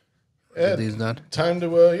 Yeah, Are these done? time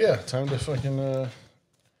to fucking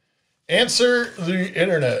answer the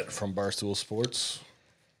internet from Barstool Sports.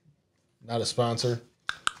 Not a sponsor.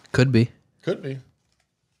 Could be. Could be.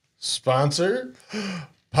 Sponsor?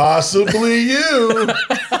 Possibly you.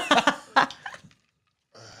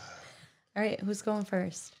 All right, who's going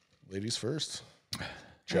first? Ladies first.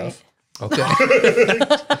 Jeff. Okay.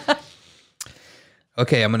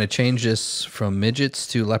 Okay, I'm going to change this from midgets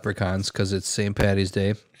to leprechauns because it's St. Patty's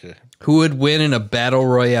Day. Okay. Who would win in a battle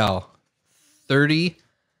royale? 30.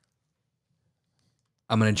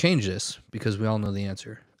 I'm going to change this because we all know the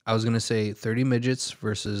answer. I was going to say 30 midgets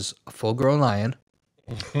versus a full-grown lion.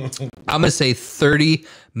 I'm going to say 30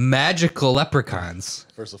 magical leprechauns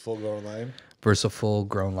First, a full-grown lion. versus a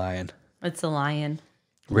full-grown lion. It's a lion.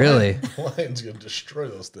 Really? Lion's going to destroy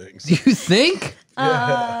those things. Do you think?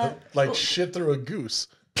 Yeah. Like shit through a goose.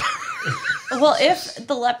 Well, if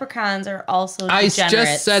the leprechauns are also I degenerates,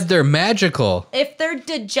 just said they're magical. if they're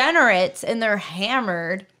degenerates and they're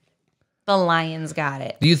hammered, the lions got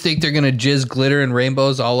it. Do you think they're going to jizz glitter and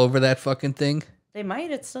rainbows all over that fucking thing? They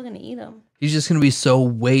might. It's still gonna eat them. He's just going to be so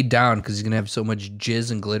weighed down because he's going to have so much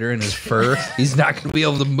jizz and glitter in his fur. He's not going to be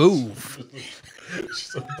able to move.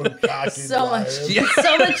 Just a bukkake So lion. much, Yeah.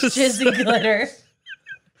 so much jizzy glitter.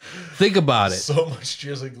 Think about it. So much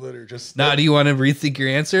jizz and glitter. Just Now, do you want to rethink your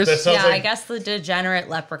answers? that sounds Yeah, like I guess the degenerate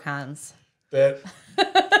leprechauns. that.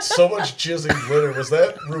 So much jizz and glitter. Was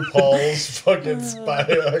that RuPaul's fucking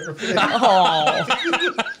biography? Oh,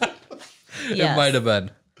 It yes. might have been.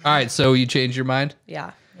 All right, so you changed your mind?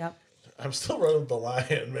 Yeah. Yep. I'm still running with the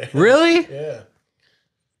lion, man. Really? Yeah.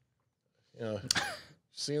 You know,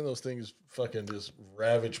 seeing those things fucking just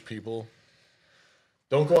ravage people.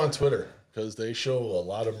 Don't go on Twitter because they show a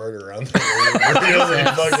lot of murder on there.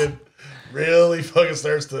 It really fucking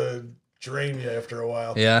starts to drain you after a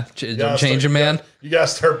while. Yeah, You don't gotta change start- your man. You gotta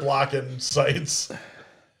start blocking sites.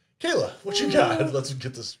 Kayla, what you got? Let's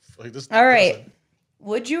get this. Like this. All right.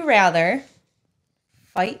 Would you rather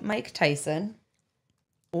fight Mike Tyson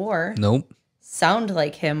or Nope. sound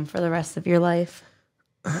like him for the rest of your life?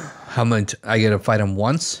 How much? I got to fight him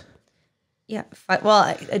once? Yeah.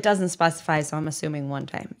 Well, it doesn't specify, so I'm assuming one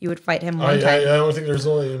time. You would fight him one I time. don't think there's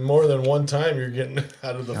only more than one time you're getting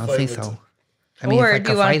out of the I don't fight. think with- so. I mean, Or if I do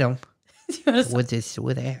could you want- fight him, You wanna s- with this,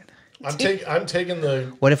 with that. I'm taking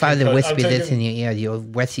the. What if I was to I'm whisper this taking- in your ear the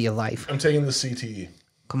rest of your life? I'm taking the CTE.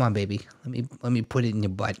 Come on, baby. Let me put it in your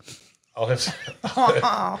butt. I'll have to.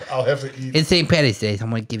 I'll have to eat. It's St. Patty's Day. So I'm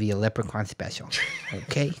going to give you a leprechaun special.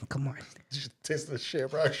 Okay? Come on. Did you taste the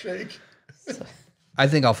Shamrock Shake? I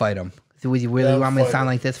think I'll fight him. So would you really Yeah, I'm want me to sound fighting.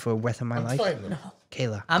 like this for the rest of my I'm life? fighting them.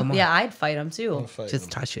 Kayla, come on. yeah, I'd fight him too. I'm fighting Just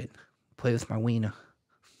them. touch it. Play with my wiener.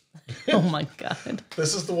 Oh my god.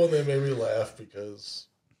 This is the one that made me laugh because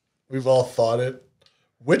we've all thought it.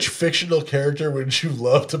 Which fictional character would you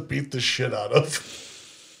love to beat the shit out of?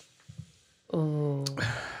 Oh.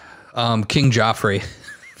 King Joffrey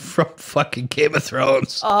from fucking Game of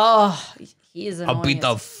Thrones. Oh, he's annoying. I'll beat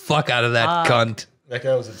the fuck out of that cunt. That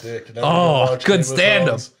guy was a dick. Never Oh, watched couldn't Game of stand him.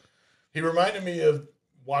 Thrones. He reminded me of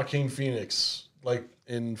Joaquin Phoenix, like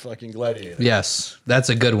in fucking Gladiator. Yes, that's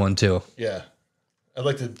a good one too. Yeah. I'd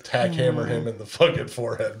like to tack hammer him in the fucking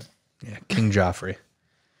forehead. Yeah, King Joffrey.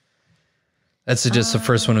 That's just the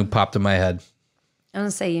first one who popped in my head. I'm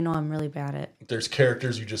gonna say, I'm really bad at. There's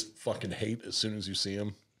characters you just fucking hate as soon as you see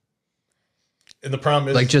them. And the problem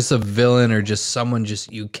is, Like just a villain or just someone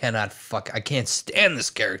just you cannot fuck. I can't stand this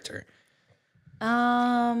character.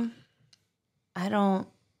 I don't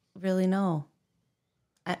really know.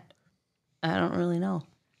 I don't really know.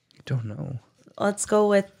 I don't know. Let's go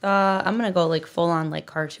with. I'm gonna go like full on like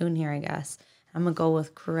cartoon here, I guess. I'm gonna go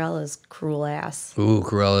with Cruella's cruel ass. Ooh,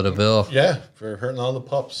 Cruella de Vil. yeah, for hurting all the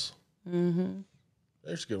pups. Mm-hmm.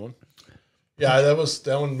 There's a good one. Yeah,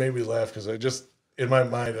 that one made me laugh because I just in my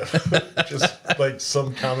mind just like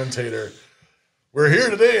some commentator. We're here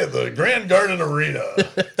today at the Grand Garden Arena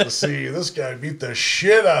to see this guy beat the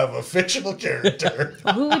shit out of a fictional character.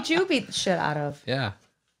 Who would you beat the shit out of? Yeah.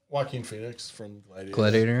 Joaquin Phoenix from Gladiator.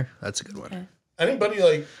 Gladiator. That's a good one. Okay. Anybody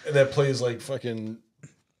like that plays like fucking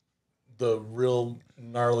the real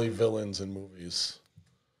gnarly villains in movies.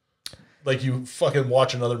 Like you fucking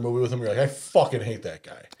watch another movie with him, you're like, I fucking hate that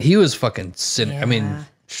guy. He was fucking sin. I mean, Yeah.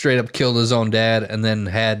 straight up killed his own dad and then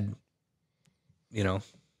had, Yeah.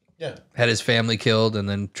 had his family killed and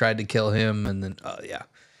then tried to kill him. And then, oh, yeah.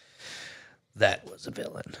 That was a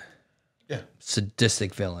villain. Yeah.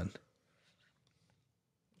 Sadistic villain.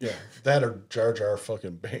 Yeah, that or Jar Jar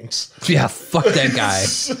fucking Banks. Yeah, fuck that guy.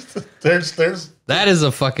 there's That is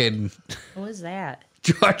a fucking What was that?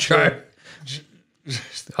 Jar Jar.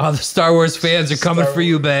 Oh, the Star Wars fans are coming for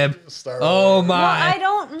you, babe. Oh my! Well, I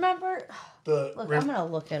don't remember. The, Look, I'm gonna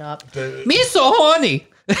look it up. Me so horny.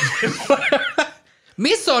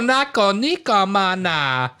 Me so nako nika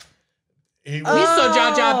mana. he Me so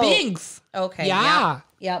Jar Jar Binks. Okay. Yeah.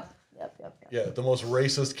 Yep. yeah, the most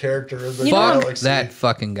racist character in the You know- galaxy. That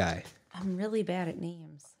fucking guy. I'm really bad at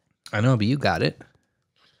names. I know, but you got it.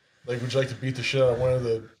 Like, would you like to beat the shit out of one of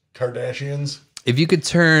the Kardashians? If you could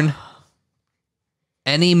turn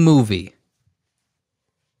any movie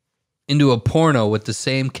into a porno with the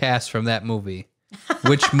same cast from that movie,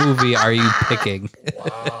 which movie are you picking?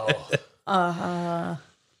 Wow.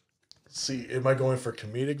 See, am I going for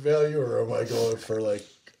comedic value or am I going for like?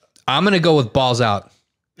 I'm gonna go with Balls Out.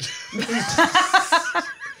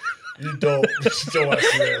 You don't want to see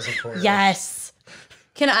that as a porno. Yes.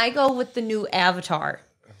 Can I go with the new Avatar?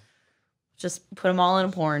 Just put them all in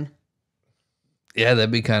a porn. Yeah,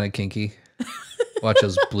 that'd be kind of kinky. Watch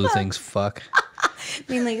those blue things fuck.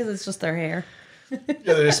 Mainly because it's just their hair. Yeah,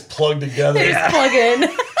 they just plug together. Just plug in.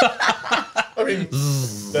 I mean,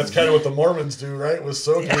 that's kind of what the Mormons do, right? With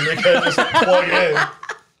soaking, they kind of just plug in.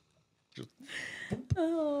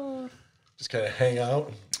 Just kind of hang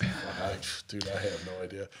out. Dude, I have no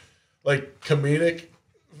idea. Like, comedic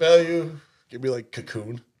value, give me like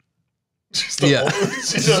Cocoon. Just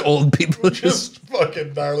Just old people. Just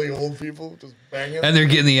fucking gnarly old people just banging. And they're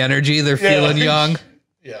getting the energy. They're feeling young.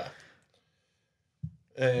 Yeah.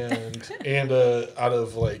 And out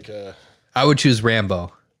of like I would choose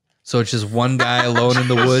Rambo. So it's just one guy alone in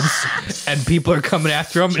the woods, and people are coming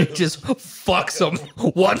after him, and he just fucks them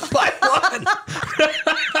one by one.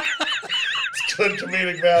 it's good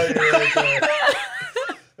comedic value right there.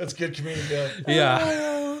 That's good comedic value.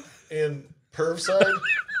 Yeah. And perv side,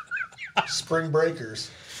 Spring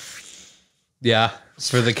Breakers. Yeah.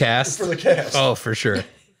 For the cast? For the cast. Oh, for sure.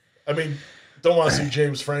 I mean, don't want to see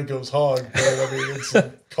James Franco's hog, but I mean, it's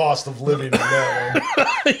the cost of living in that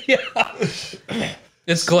one. Yeah.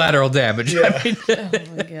 It's collateral damage. Yeah. I mean,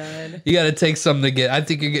 Oh my god. you got to take something to get. I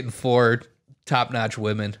think you're getting 4 top-notch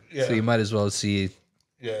women, Yeah. so you might as well see.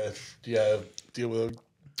 Yeah, deal with a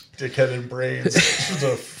dickhead and braids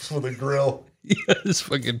with a grill. Yeah, this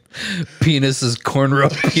fucking penis is cornrow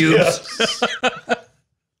pubes. Yes.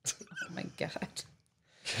 Oh my god.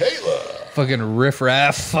 Kayla. Fucking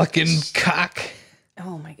riffraff, fucking cock.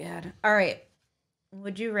 Oh my god. All right.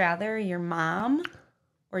 Would you rather your mom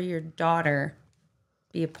or your daughter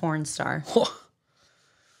be a porn star?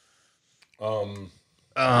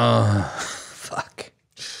 Fuck.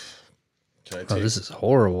 Can I Oh, take, this is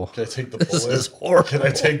horrible. can I take the This bullet? is horrible. Can I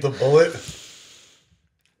take the bullet?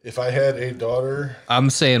 If I had a daughter, I'm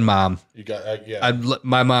saying mom. you got yeah.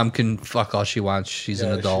 My mom can fuck all she wants. She's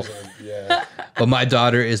an adult. Yeah. But my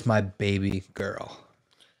daughter is my baby girl.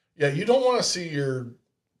 Yeah, you don't want to see your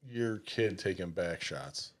kid taking back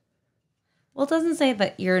shots. Well, it doesn't say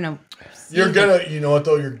that you're in a. You're gonna, you know what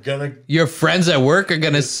though? You're gonna. Your friends at work are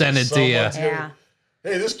going to send it to you. someone's gonna- Yeah.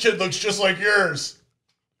 Hey, this kid looks just like yours.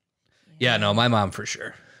 Yeah, no, my mom for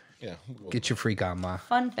sure. Yeah. Get your freak on, ma.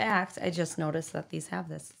 Fun fact, I just noticed that these have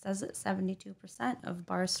this. It says that 72% of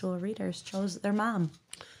Barstool readers chose their mom.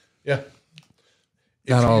 Yeah.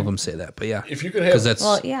 Not all of them say that, but yeah. If you could Because have, that's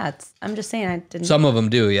Well, yeah, I'm just saying I didn't. some of them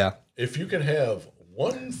do, yeah. if you could have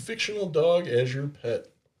one fictional dog as your pet,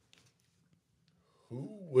 who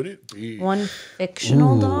would it be? One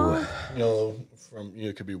fictional dog? You know,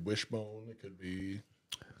 it could be Wishbone, it could be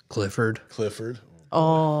Clifford, Clifford.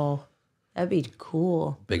 Oh, that'd be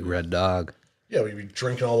cool. big red dog. Yeah, we'd be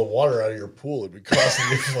drinking all the water out of your pool. It'd be costing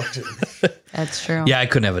you fucking. That's true. Yeah, I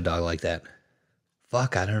couldn't have a dog like that.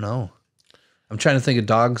 Fuck, I don't know. I'm trying to think of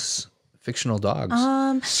dogs, fictional dogs.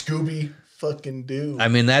 Scooby fucking Doo. I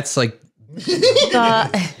mean, that's like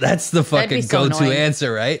The, that's the fucking so go-to annoying.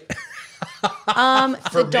 answer, right?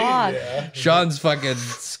 the dog. Yeah. Sean's fucking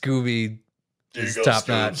Scooby There you is go, top Scoob.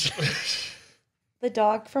 notch. The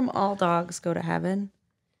dog from All Dogs Go to Heaven.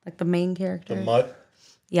 Like the main character. The mutt.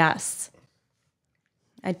 Yes.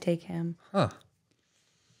 I'd take him. Huh.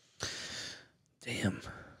 Damn.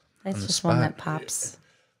 That's the just one that spot. pops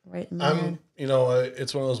right in my head.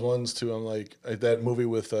 It's one of those ones too. I'm like that movie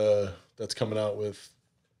with that's coming out with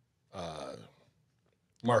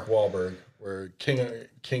Mark Wahlberg, where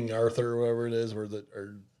King Arthur or whatever it is, where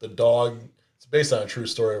the dog. It's based on a true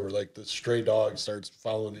story where like the stray dog starts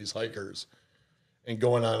following these hikers and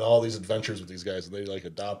going on all these adventures with these guys, and they like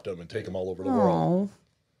adopt them and take them all over the world.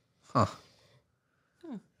 Oh.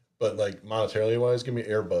 Huh. But like monetarily wise, give me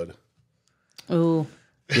Air Bud. Ooh.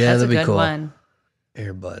 Yeah, That's a that'd be good cool. one.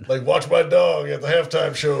 Air Bud. Like, watch my dog at the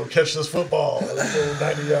halftime show catch this football and go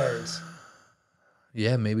 90 yards.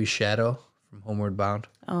 Yeah, maybe Shadow from Homeward Bound.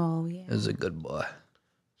 Oh yeah. Is a good boy.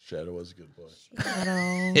 Shadow was a good boy.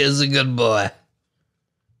 Shadow. Is a good boy.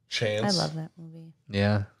 Chance. I love that movie.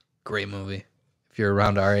 Yeah, great movie. If you're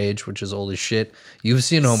around our age, which is old as shit, you've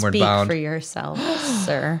seen Homeward Speak Bound. for yourself,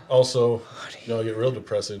 sir. Also, get real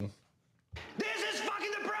depressing. This is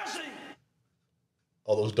fucking depressing.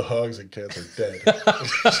 All those dogs and cats are dead.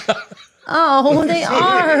 Oh, they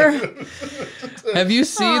are. Have you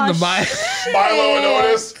seen Oh, the Milo and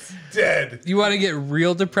Otis, dead. You want to get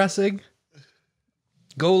real depressing?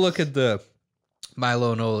 Go look at the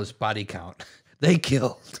Milo and Otis body count. They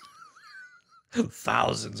killed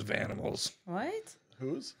thousands of animals. What?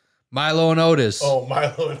 Who's? Milo and Otis. Oh,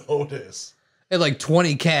 Milo and Otis. They had like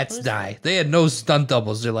 20 cats die. They had no stunt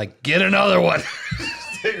doubles. They're like, get another one.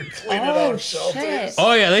 They were cleaning Oh, out shelters. shit.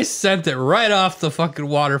 Oh, yeah. They sent it right off the fucking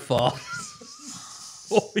waterfall.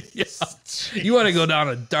 Oh, yeah. You want to go down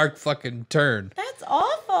a dark fucking turn. That's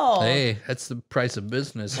awful. Hey, that's the price of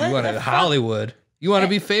business. What You want the to fuck? Hollywood. You want to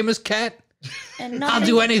be famous, cat? And I'll nothing-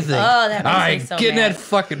 do anything. Oh, that All makes right, me so get in mad. that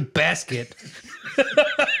fucking basket.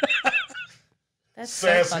 That's so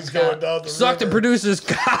Sassy's fucked going up. down the Suck the river. producer's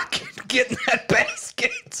cock and get in that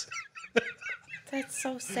basket. That's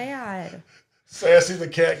so sad. Sassy the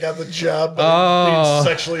cat got the job by Oh. being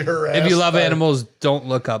sexually harassed. If you love by- animals, don't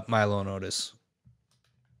look up Milo and Otis.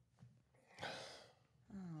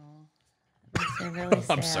 Makes me really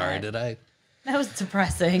I'm sad. sorry, did I? That was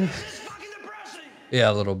depressing.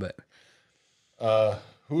 Yeah, a little bit.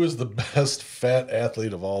 Who is the best fat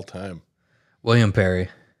athlete of all time? William Perry.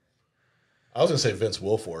 I was going to say Vince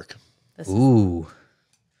Wilfork. This is Ooh.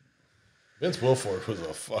 Vince Wilfork was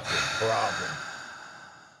a fucking problem.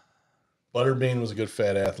 Butterbean was a good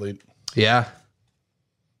fat athlete. Yeah.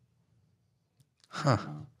 Huh.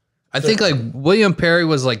 I think like William Perry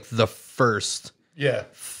was like the first Yeah.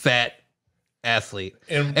 fat athlete.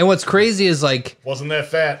 And- And what's crazy is like Wasn't that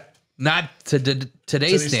fat. not to today's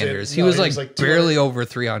Today's standards. stand- He no, was he like was like barely 200. over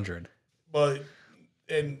 300. But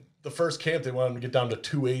in the first camp, they wanted him to get down to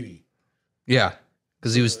 280. Yeah,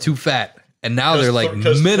 because he was too fat. And now 'Cause they're like th-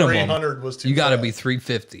 'cause minimum. 300 was too You got to fat. be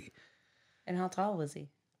 350. And how tall was he?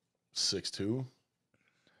 6'2".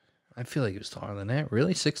 I feel like he was taller than that.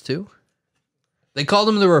 Really? 6'2"? They called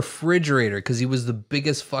him the refrigerator because he was the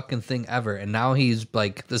biggest fucking thing ever. And now he's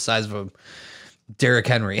like the size of a Derrick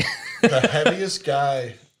Henry. The heaviest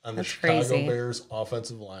guy on the That's Chicago crazy. Bears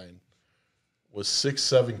offensive line was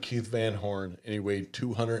 6'7" Keith Van Horn, and he weighed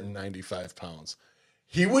 295 pounds.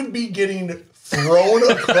 He would be getting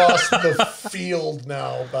thrown across the field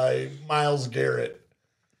now by Myles Garrett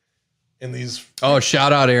in these. Oh,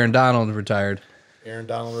 shout out Aaron Donald retired. Aaron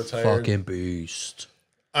Donald retired. Fucking beast.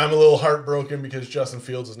 I'm a little heartbroken because Justin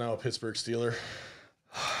Fields is now a Pittsburgh Steeler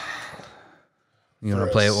You want For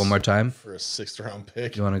to play it us. one more time? for a 6th-round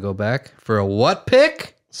pick. You want to go back for a what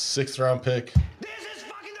pick? 6th-round pick.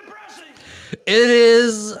 It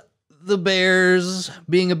is the Bears.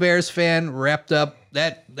 Being a Bears fan wrapped up.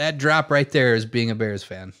 That drop right there is being a Bears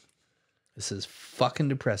fan. This is fucking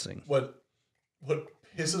depressing. What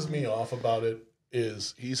pisses me off about it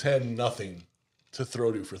is he's had nothing to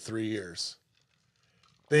throw to for 3 years.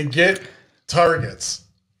 They get targets.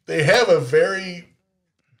 They have a very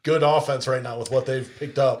good offense right now with what they've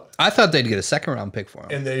picked up, I thought they'd get a second round pick for him.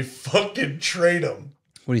 and they fucking trade him.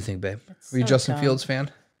 What do you think, babe? That's Are you a so Justin dumb. Fields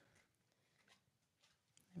fan?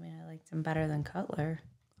 I mean, I liked him better than Cutler.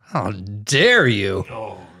 How dare you?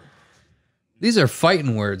 These are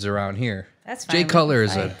fighting words around here. That's fine. Jay we can Cutler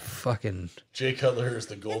is a fight. fucking. Jay Cutler is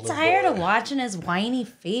the golden I'm tired boy. of watching his whiny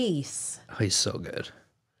face. Oh, he's so good.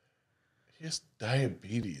 He has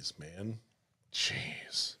diabetes, man.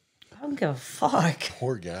 Jeez. I don't give a fuck.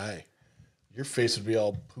 Poor guy. Your face would be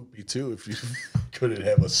all poopy, too, if you couldn't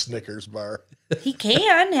have a Snickers bar. He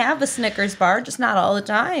can have a Snickers bar, just not all the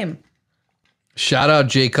time. Shout out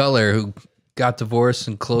Jay Cutler, who got divorced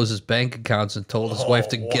and closed his bank accounts and told his wife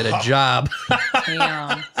to get a job.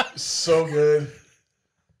 Damn. So good.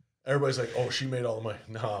 Everybody's like, oh, she made all the money.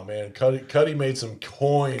 Nah, man. Cuddy made some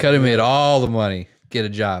coin. Cuddy made all the money. Get a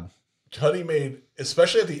job. Cuddy made,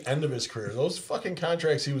 especially at the end of his career, those fucking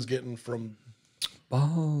contracts he was getting from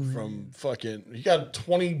fucking, he got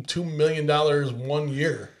 $22 million 1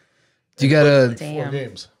 year. Do you got a Like 4 Damn.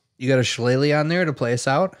 games. shillelagh on there to play us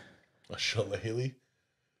out? A shillelagh.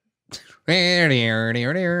 What's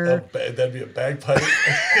That'd be a bagpipe.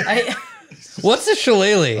 a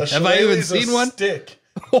shillelagh? Have I even shillelagh's a seen one? Stick.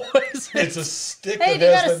 What is it? It's a stick Hey, that do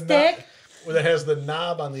you has got a the stick? knob, that has the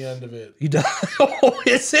knob on the end of it. You don't. Oh,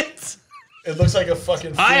 is it? It looks like a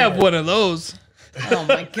fucking. I have femur. one of those. Oh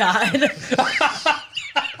my god.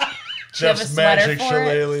 Jeff's a sweater magic for it?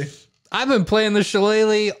 shillelagh. I've been playing the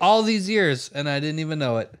shillelagh all these years, and I didn't even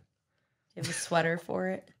know it. You have a sweater for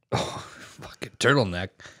it. Oh, fucking turtleneck.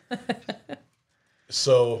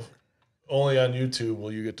 So, only on YouTube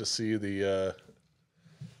will you get to see the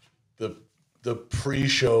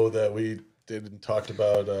pre-show that we did and talked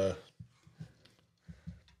about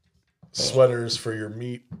sweaters for your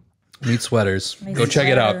meat, Meat sweaters. Nice Go check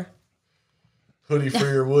it out. sweater. hoodie for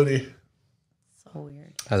your woody. So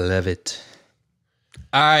weird. I love it.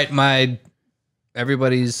 All right,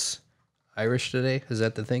 everybody's Irish today. Is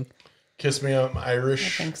that the thing? Kiss me, I'm I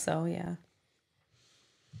Irish. think so, yeah.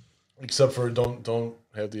 Except for don't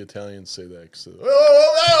have the Italians say that. 'Cause,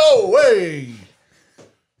 oh, hey!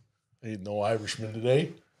 Ain't no Irishman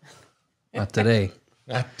today. Not today.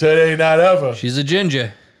 Not today, not ever. She's a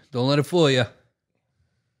ginger. Don't let it fool you.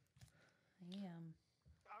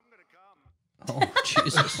 Oh,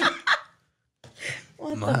 Jesus.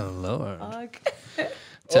 My Lord. Fuck.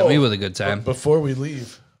 Tell me with a good time. Before we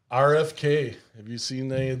leave, RFK. Have you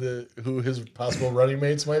seen any of who his possible running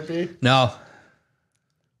mates might be? No.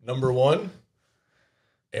 Number 1,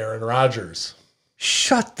 Aaron Rodgers.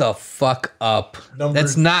 Shut the fuck up. Number-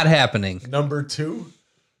 That's not happening. Number 2,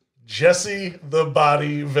 Jesse the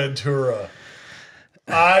Body Ventura.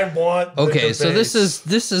 I want the Okay, so debates.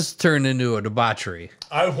 this is turned into a debauchery.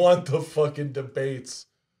 I want the fucking debates.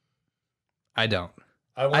 I don't.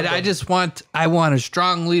 I want I want a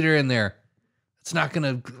strong leader in there. It's not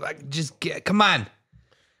gonna come on.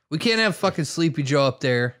 We can't have fucking Sleepy Joe up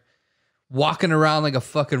there walking around like a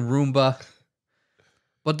fucking Roomba.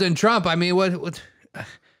 But then Trump, I mean, what let's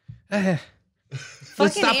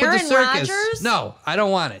Fucking stop Aaron with the circus. Rodgers? No, I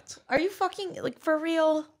don't want it. Are you fucking, like, for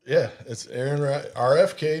real? Yeah, it's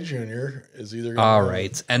RFK Jr. is either gonna All run.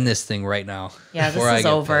 right, end this thing right now. Yeah, this before I is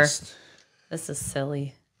get over. pissed. This is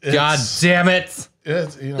silly. God damn it.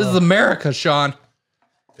 It's, This is America, Sean.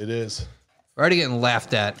 it is. We're already getting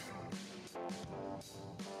laughed at.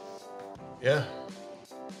 Yeah.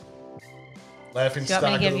 Laughing Do you stock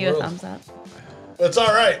want me to of give the you a world. thumbs up? But it's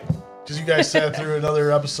all right because you guys sat through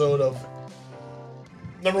another episode of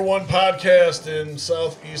 #1 podcast in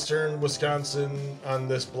southeastern Wisconsin on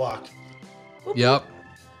this block. Yep.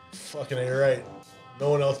 Fucking A right. No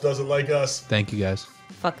one else does it like us. Thank you guys.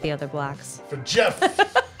 Fuck the other blacks. For Jeff,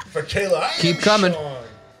 for Kayla, I Keep am coming. Sean.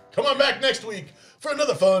 Come on back next week for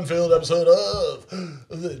another fun-filled episode of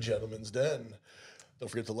The Gentleman's Den. Don't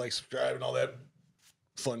forget to like, subscribe, and all that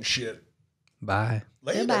fun shit. Bye.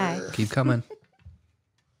 Later. Goodbye. Keep coming.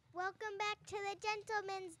 Welcome back to the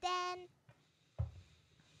Gentleman's Den.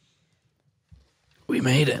 We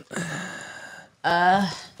made it.